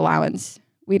don't do allowance.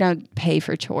 We don't pay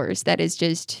for chores. That is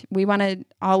just, we want to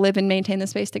all live and maintain the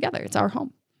space together. It's our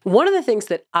home. One of the things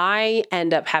that I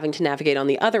end up having to navigate on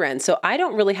the other end, so I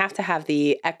don't really have to have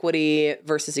the equity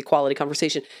versus equality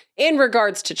conversation in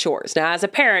regards to chores. Now, as a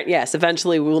parent, yes,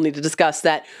 eventually we will need to discuss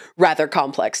that rather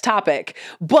complex topic.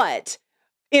 But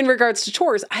in regards to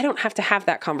chores, I don't have to have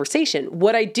that conversation.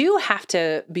 What I do have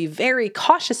to be very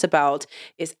cautious about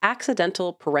is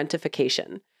accidental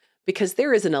parentification, because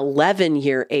there is an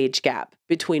 11-year age gap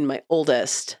between my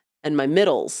oldest and my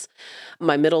middles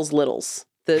littles.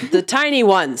 The tiny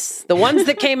ones, the ones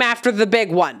that came after the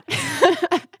big one.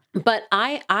 But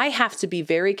I have to be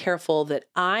very careful that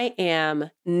I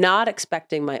am not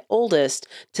expecting my oldest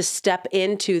to step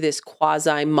into this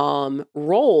quasi-mom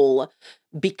role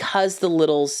because the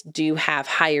littles do have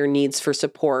higher needs for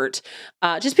support,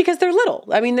 just because they're little.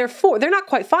 I mean, they're 4. They're not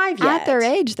quite 5 yet. At their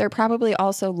age, they're probably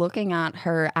also looking at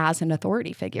her as an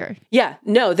authority figure. Yeah,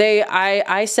 no,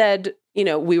 I said,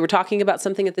 we were talking about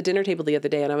something at the dinner table the other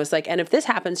day, and I was like, and if this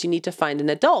happens, you need to find an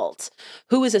adult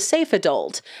who is a safe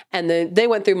adult. And then they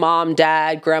went through mom,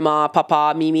 dad, grandma,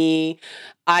 papa, Mimi,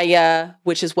 Aya,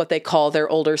 which is what they call their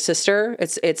older sister.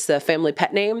 It's the family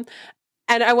pet name.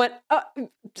 And I went,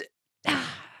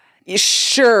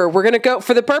 sure, we're going to go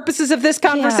for the purposes of this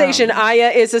conversation. Yeah. Aya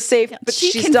is a safe, but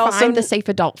she she's can also find the safe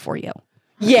adult for you.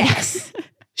 Yes.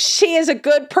 She is a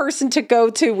good person to go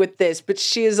to with this, but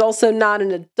she is also not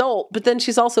an adult. But then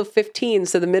she's also 15.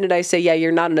 So the minute I say, yeah,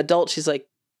 you're not an adult, she's like,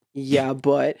 yeah,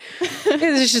 but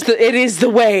it is the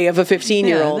way of a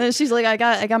 15-year-old. Yeah, she's like, I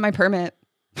got my permit.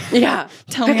 Yeah.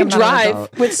 Tell I me can I'm not an drive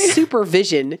adult. with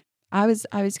supervision. I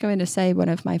was going to say one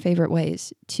of my favorite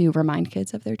ways to remind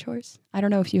kids of their chores. I don't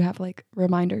know if you have like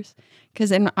reminders,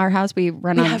 because in our house we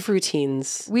have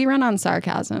routines. We run on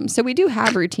sarcasm, so we do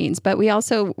have routines, but we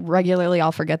also regularly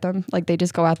all forget them. Like they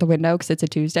just go out the window because it's a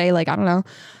Tuesday. Like I don't know,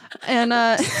 and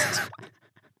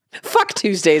fuck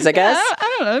Tuesdays, I guess.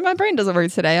 I don't know. My brain doesn't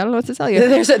work today. I don't know what to tell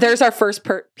you. There's our first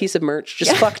piece of merch.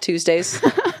 Just fuck Tuesdays.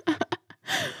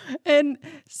 And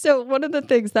so one of the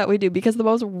things that we do, because the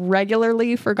most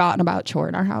regularly forgotten about chore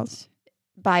in our house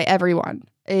by everyone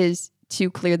is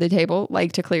to clear the table,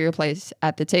 like to clear your place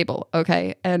at the table.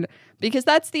 Okay. And because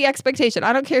that's the expectation.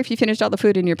 I don't care if you finished all the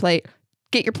food in your plate,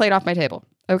 get your plate off my table.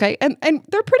 Okay. And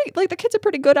they're pretty, like the kids are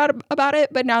pretty good about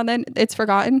it, but now and then it's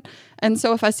forgotten. And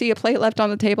so if I see a plate left on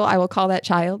the table, I will call that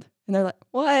child and they're like,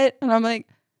 what? And I'm like,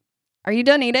 are you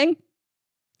done eating?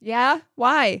 Yeah.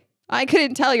 Why? I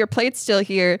couldn't tell, your plate's still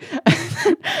here.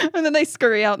 And then they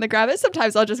scurry out and they grab it.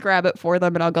 Sometimes I'll just grab it for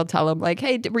them and I'll go tell them like,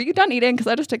 hey, were you done eating? Because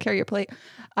I just took care of your plate.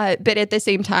 But at the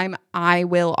same time, I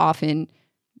will often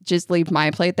just leave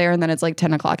my plate there. And then it's like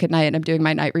 10 o'clock at night and I'm doing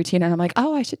my night routine. And I'm like,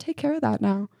 oh, I should take care of that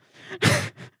now.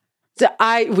 So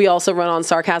we also run on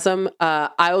sarcasm.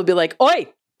 I will be like, oi,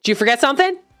 did you forget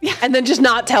something? Yeah. And then just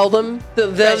not tell them.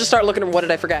 They'll just start looking at what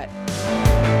did I forget?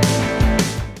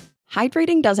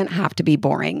 Hydrating doesn't have to be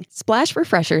boring. Splash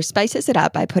Refresher spices it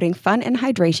up by putting fun and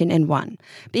hydration in one.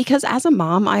 Because as a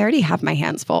mom, I already have my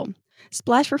hands full.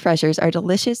 Splash Refreshers are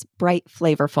delicious, bright,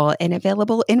 flavorful, and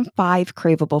available in 5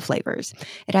 craveable flavors.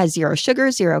 It has 0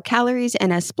 sugar, 0 calories,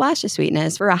 and a splash of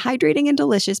sweetness for a hydrating and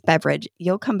delicious beverage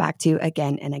you'll come back to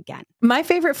again and again. My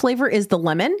favorite flavor is the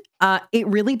lemon. It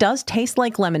really does taste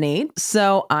like lemonade.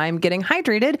 So I'm getting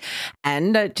hydrated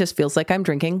and it just feels like I'm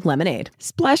drinking lemonade.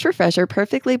 Splash Refresher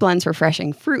perfectly blends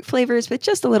refreshing fruit flavors with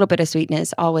just a little bit of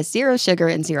sweetness, all with 0 sugar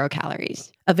and 0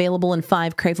 calories. Available in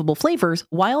 5 craveable flavors: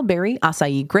 wild berry,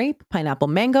 acai grape, pineapple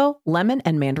mango, lemon,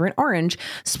 and mandarin orange.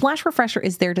 Splash Refresher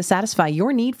is there to satisfy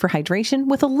your need for hydration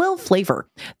with a little flavor.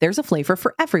 There's a flavor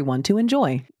for everyone to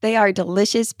enjoy. They are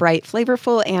delicious, bright,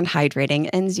 flavorful, and hydrating,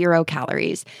 and 0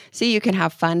 calories, so you can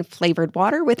have fun, flavored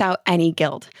water without any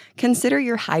guilt. Consider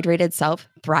your hydrated self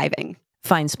thriving.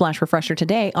 Find Splash Refresher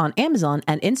today on Amazon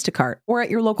and Instacart, or at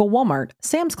your local Walmart,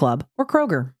 Sam's Club, or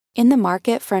Kroger. In the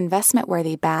market for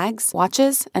investment-worthy bags,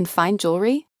 watches, and fine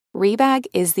jewelry, Rebag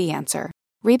is the answer.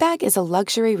 Rebag is a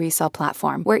luxury resale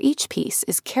platform where each piece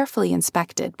is carefully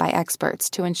inspected by experts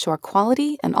to ensure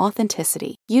quality and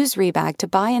authenticity. Use Rebag to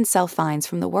buy and sell finds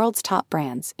from the world's top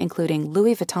brands, including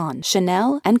Louis Vuitton,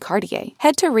 Chanel, and Cartier.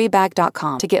 Head to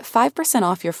Rebag.com to get 5%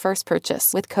 off your first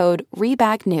purchase with code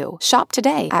REBAGNEW. Shop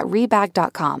today at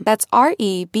Rebag.com. That's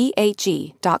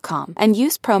REBAG.com. And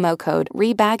use promo code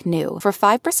REBAGNEW for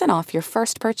 5% off your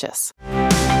first purchase.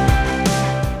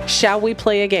 Shall we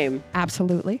play a game?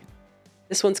 Absolutely.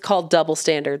 This one's called Double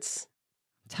Standards.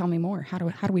 Tell me more. How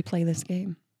do we play this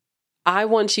game? I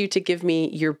want you to give me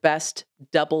your best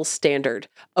double standard,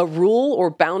 a rule or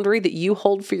boundary that you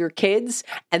hold for your kids.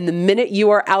 And the minute you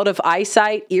are out of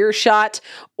eyesight, earshot,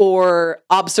 or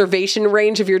observation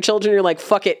range of your children, you're like,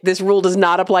 fuck it. This rule does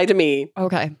not apply to me.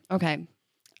 Okay.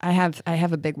 I have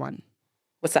a big one.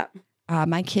 What's that?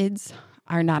 My kids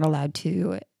are not allowed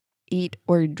to eat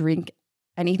or drink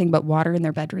anything but water in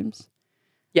their bedrooms.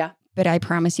 Yeah. But I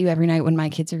promise you, every night when my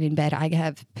kids are in bed, I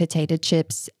have potato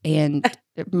chips and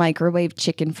microwave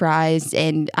chicken fries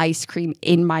and ice cream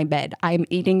in my bed. I'm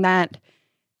eating that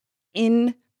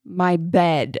in my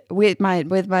bed with my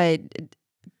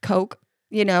Coke.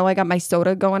 You know, I got my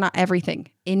soda going on, everything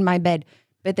in my bed.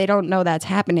 But they don't know that's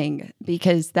happening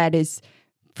because that is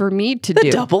for me to do.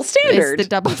 The double standard. It's the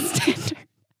double standard.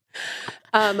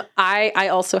 I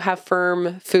also have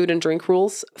firm food and drink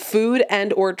rules. Food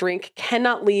and or drink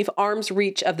cannot leave arm's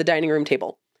reach of the dining room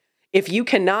table. If you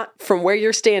cannot, from where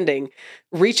you're standing,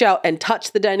 reach out and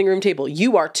touch the dining room table,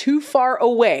 you are too far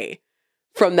away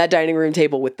from that dining room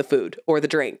table with the food or the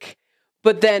drink.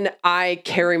 But then I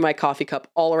carry my coffee cup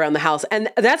all around the house.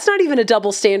 And that's not even a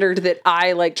double standard that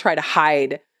I like try to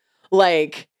hide.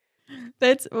 Like,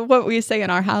 that's what we say in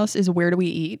our house is, where do we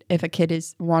eat if a kid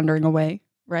is wandering away,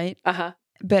 right? uh-huh.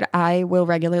 But I will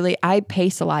regularly, I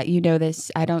pace a lot. You know this.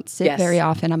 I don't sit very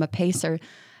often. I'm a pacer.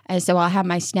 And so I'll have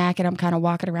my snack and I'm kind of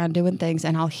walking around doing things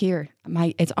and I'll hear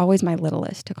it's always my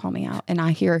littlest to call me out. And I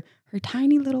hear her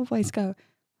tiny little voice go,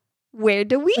 where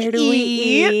do we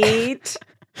eat?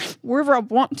 Wherever I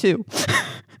want to.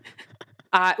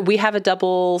 We have a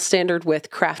double standard with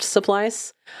craft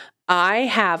supplies. I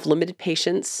have limited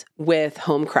patience with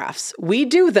home crafts. We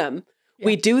do them. Yeah.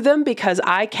 We do them because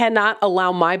I cannot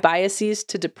allow my biases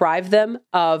to deprive them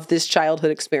of this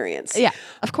childhood experience. Yeah,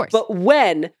 of course. But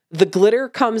when the glitter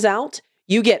comes out,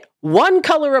 you get one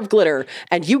color of glitter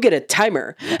and you get a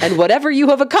timer. And whatever you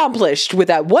have accomplished with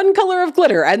that one color of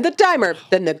glitter and the timer,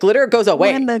 then the glitter goes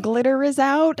away. When the glitter is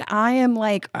out, I am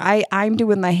like, I'm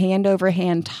doing the hand over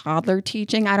hand toddler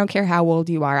teaching. I don't care how old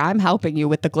you are. I'm helping you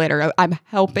with the glitter. I'm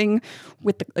helping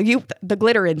with the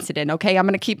glitter incident. Okay. I'm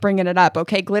going to keep bringing it up.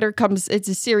 Okay. Glitter comes, it's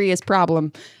a serious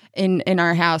problem in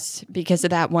our house because of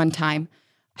that one time.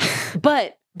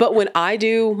 But when I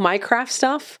do my craft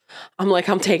stuff, I'm like,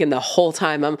 I'm taking the whole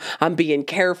time. I'm being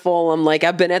careful. I'm like,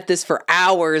 I've been at this for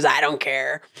hours. I don't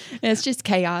care. It's just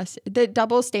chaos. The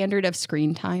double standard of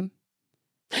screen time.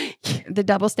 The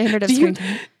double standard of screen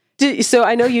time. So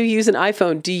I know you use an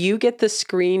iPhone. Do you get the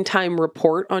screen time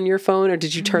report on your phone, or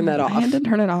did you turn that off? I had to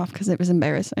turn it off because it was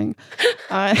embarrassing.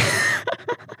 I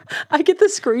get the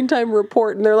screen time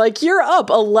report, and they're like, "You're up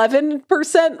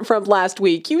 11% from last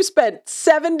week. You spent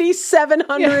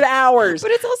 7,700 hours." But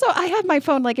it's also, I have my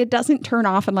phone, like, it doesn't turn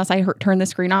off unless I turn the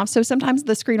screen off. So sometimes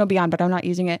the screen will be on, but I'm not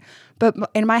using it. But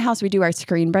in my house, we do our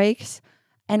screen breaks.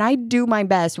 And I do my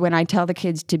best when I tell the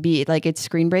kids to be, like, it's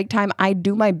screen break time. I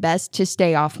do my best to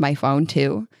stay off my phone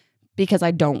too, because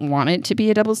I don't want it to be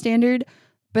a double standard.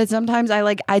 But sometimes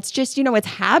it's just, it's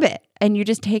habit and you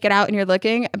just take it out and you're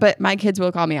looking. But my kids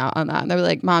will call me out on that. And they're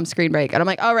like, Mom, screen break. And I'm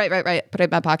like, oh, right. Put it in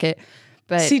my pocket.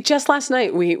 But see, just last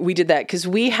night we did that because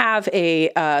we have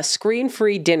a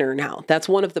screen-free dinner now. That's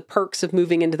one of the perks of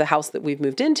moving into the house that we've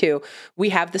moved into. We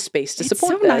have the space to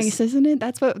support this. It's so nice, isn't it?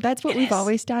 That's what we've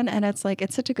always done, and it's like,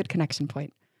 it's such a good connection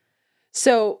point.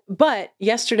 But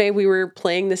yesterday we were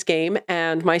playing this game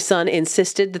and my son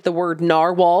insisted that the word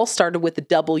narwhal started with a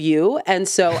W. And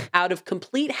so out of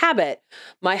complete habit,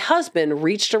 my husband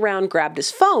reached around, grabbed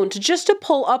his phone to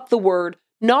pull up the word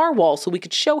narwhal so we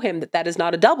could show him that is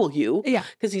not a W. Yeah.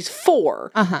 Because he's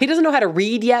 4. He doesn't know how to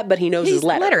read yet, but he knows his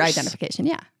letters. Letter identification,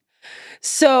 yeah.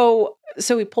 So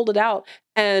he pulled it out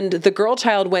and the girl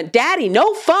child went, "Daddy,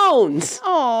 no phones."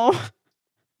 Oh.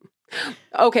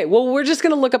 Okay, well, we're just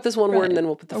going to look up this one word and then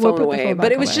we'll put the phone away.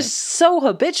 But it was just so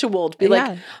habitual to be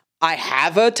like, I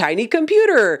have a tiny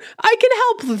computer. I can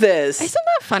help with this. Isn't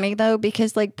that funny, though?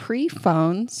 Because, like,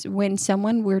 pre-phones, when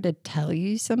someone were to tell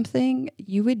you something,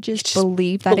 you would just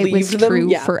believe that it was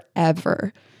true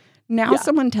forever. Now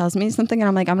someone tells me something and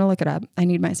I'm like, I'm going to look it up. I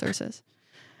need my sources.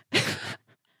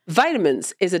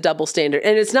 Vitamins is a double standard,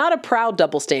 and it's not a proud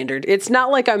double standard. It's not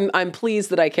like I'm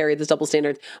pleased that I carry this double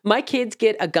standard. My kids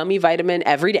get a gummy vitamin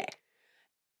every day,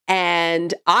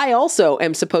 and I also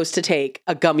am supposed to take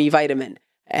a gummy vitamin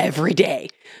every day.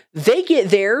 They get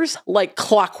theirs like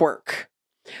clockwork.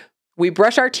 We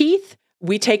brush our teeth,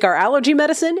 we take our allergy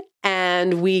medicine,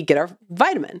 and we get our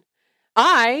vitamin.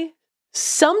 I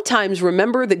sometimes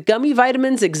remember that gummy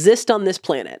vitamins exist on this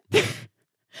planet.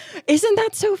 Isn't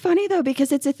that so funny, though?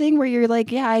 Because it's a thing where you're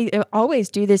like, yeah, I always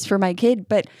do this for my kid,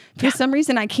 but for some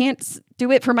reason I can't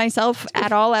do it for myself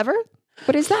at all ever.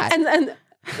 What is that? And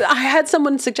I had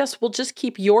someone suggest, well, just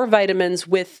keep your vitamins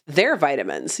with their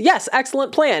vitamins. Yes,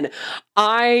 excellent plan.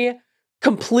 I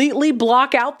completely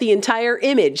block out the entire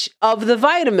image of the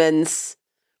vitamins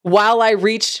while I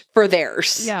reach for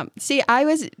theirs. Yeah. See, I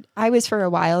was for a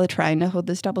while trying to hold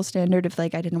this double standard of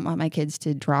like, I didn't want my kids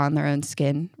to draw on their own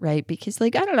skin, right? Because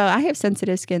like, I don't know, I have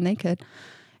sensitive skin, they could.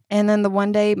 And then the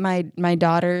one day my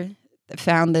daughter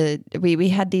found we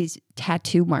had these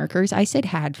tattoo markers. I said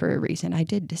had for a reason. I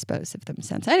did dispose of them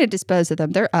since. I did dispose of them.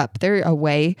 They're up, they're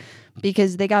away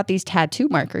because they got these tattoo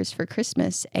markers for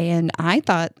Christmas. And I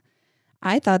thought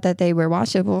that they were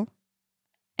washable.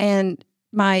 And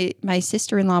my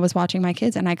sister-in-law was watching my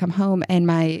kids and I come home and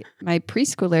my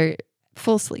preschooler,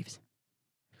 full sleeves.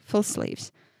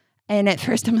 And at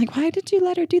first I'm like, why did you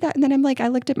let her do that? And then I'm like, I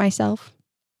looked at myself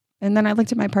and then I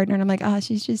looked at my partner and I'm like,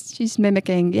 she's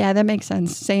mimicking. Yeah, that makes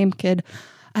sense. Same kid.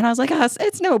 And I was like,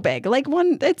 it's no big, like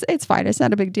it's fine. It's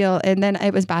not a big deal. And then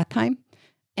it was bath time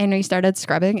and we started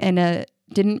scrubbing and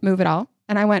didn't move at all.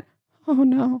 And I went, oh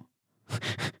no.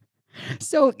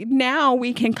 So now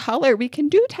we can color, we can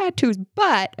do tattoos,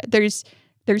 but there's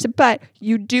a but.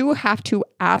 You do have to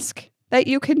ask that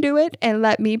you can do it and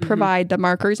let me provide the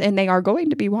markers and they are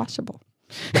going to be washable.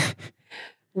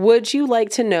 Would you like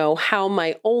to know how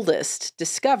my oldest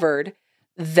discovered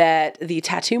that the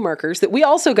tattoo markers that we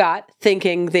also got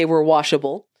thinking they were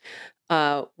washable?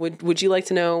 Would you like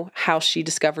to know how she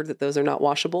discovered that those are not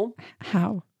washable?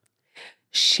 How?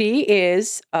 She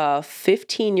is a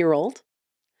 15-year-old.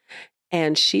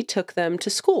 And she took them to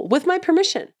school with my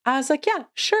permission. I was like, yeah,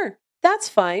 sure, that's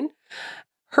fine.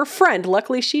 Her friend,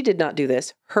 luckily she did not do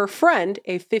this. Her friend,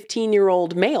 a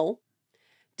 15-year-old male,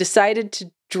 decided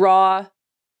to draw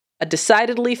a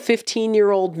decidedly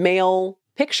 15-year-old male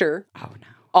picture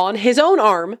on his own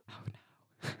arm,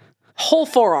 whole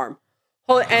forearm.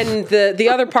 And the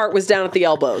other part was down at the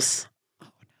elbows.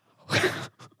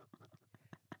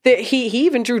 He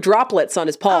even drew droplets on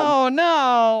his palm. Oh,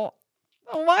 no.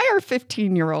 Why are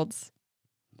 15-year-olds?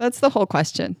 That's the whole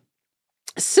question.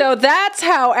 So that's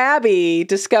how Abby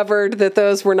discovered that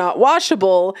those were not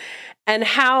washable and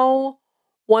how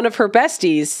one of her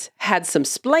besties had some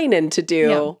splaining to do.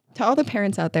 Yeah. To all the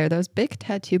parents out there, those big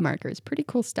tattoo markers, pretty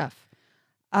cool stuff.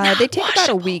 They take about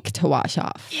a week to wash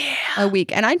off. Yeah. A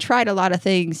week. And I tried a lot of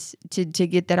things to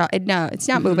get that out. No, it's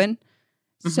not moving.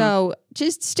 So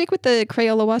just stick with the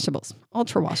Crayola washables.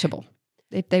 Ultra washable.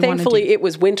 Thankfully, it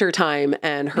was winter time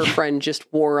and her friend just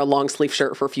wore a long sleeve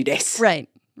shirt for a few days. Right.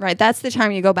 That's the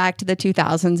time you go back to the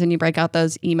 2000s and you break out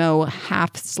those emo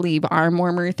half sleeve arm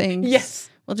warmer things. Yes.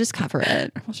 We'll just cover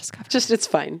it. It's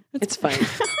fine. It's fine.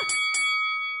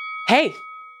 Hey,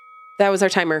 that was our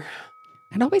timer.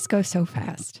 It always goes so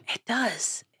fast. It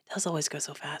does. It does always go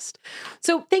so fast.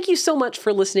 So thank you so much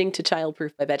for listening to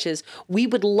Childproof by Betches. We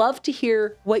would love to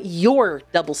hear what your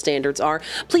double standards are.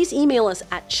 Please email us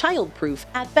at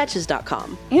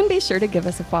childproof@betches.com. And be sure to give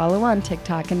us a follow on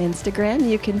TikTok and Instagram.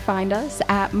 You can find us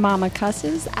at Mama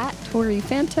Cusses, at Tori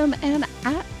Phantom, and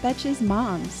at Betches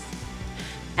Moms.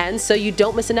 And so you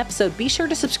don't miss an episode, be sure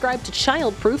to subscribe to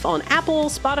Childproof on Apple,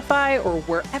 Spotify, or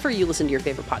wherever you listen to your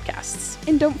favorite podcasts.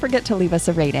 And don't forget to leave us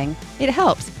a rating. It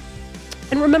helps.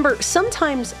 And remember,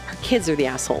 sometimes our kids are the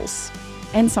assholes.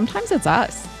 And sometimes it's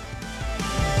us.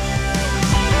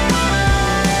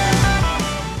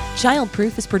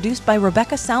 Childproof is produced by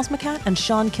Rebecca Salzmacat and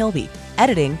Sean Kilby.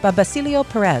 Editing by Basilio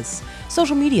Perez.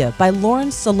 Social media by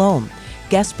Lauren Salome.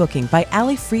 Guest booking by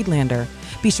Ali Friedlander.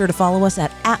 Be sure to follow us at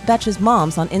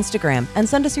 @BetchesMoms on Instagram and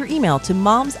send us your email to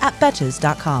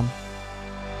moms@betches.com.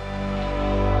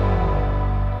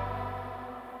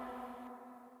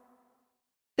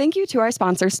 Thank you to our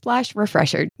sponsor, Splash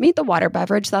Refresher. Meet the water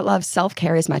beverage that loves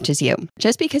self-care as much as you.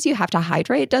 Just because you have to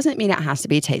hydrate doesn't mean it has to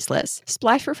be tasteless.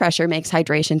 Splash Refresher makes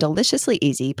hydration deliciously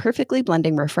easy, perfectly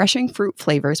blending refreshing fruit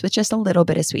flavors with just a little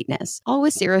bit of sweetness, all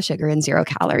with 0 sugar and 0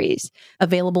 calories.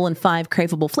 Available in 5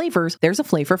 craveable flavors, there's a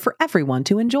flavor for everyone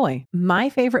to enjoy. My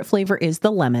favorite flavor is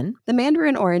the lemon. The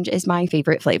mandarin orange is my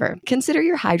favorite flavor. Consider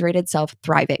your hydrated self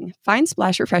thriving. Find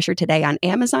Splash Refresher today on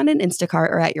Amazon and Instacart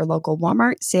or at your local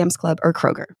Walmart, Sam's Club, or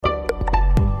Kroger.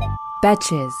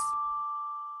 Betches.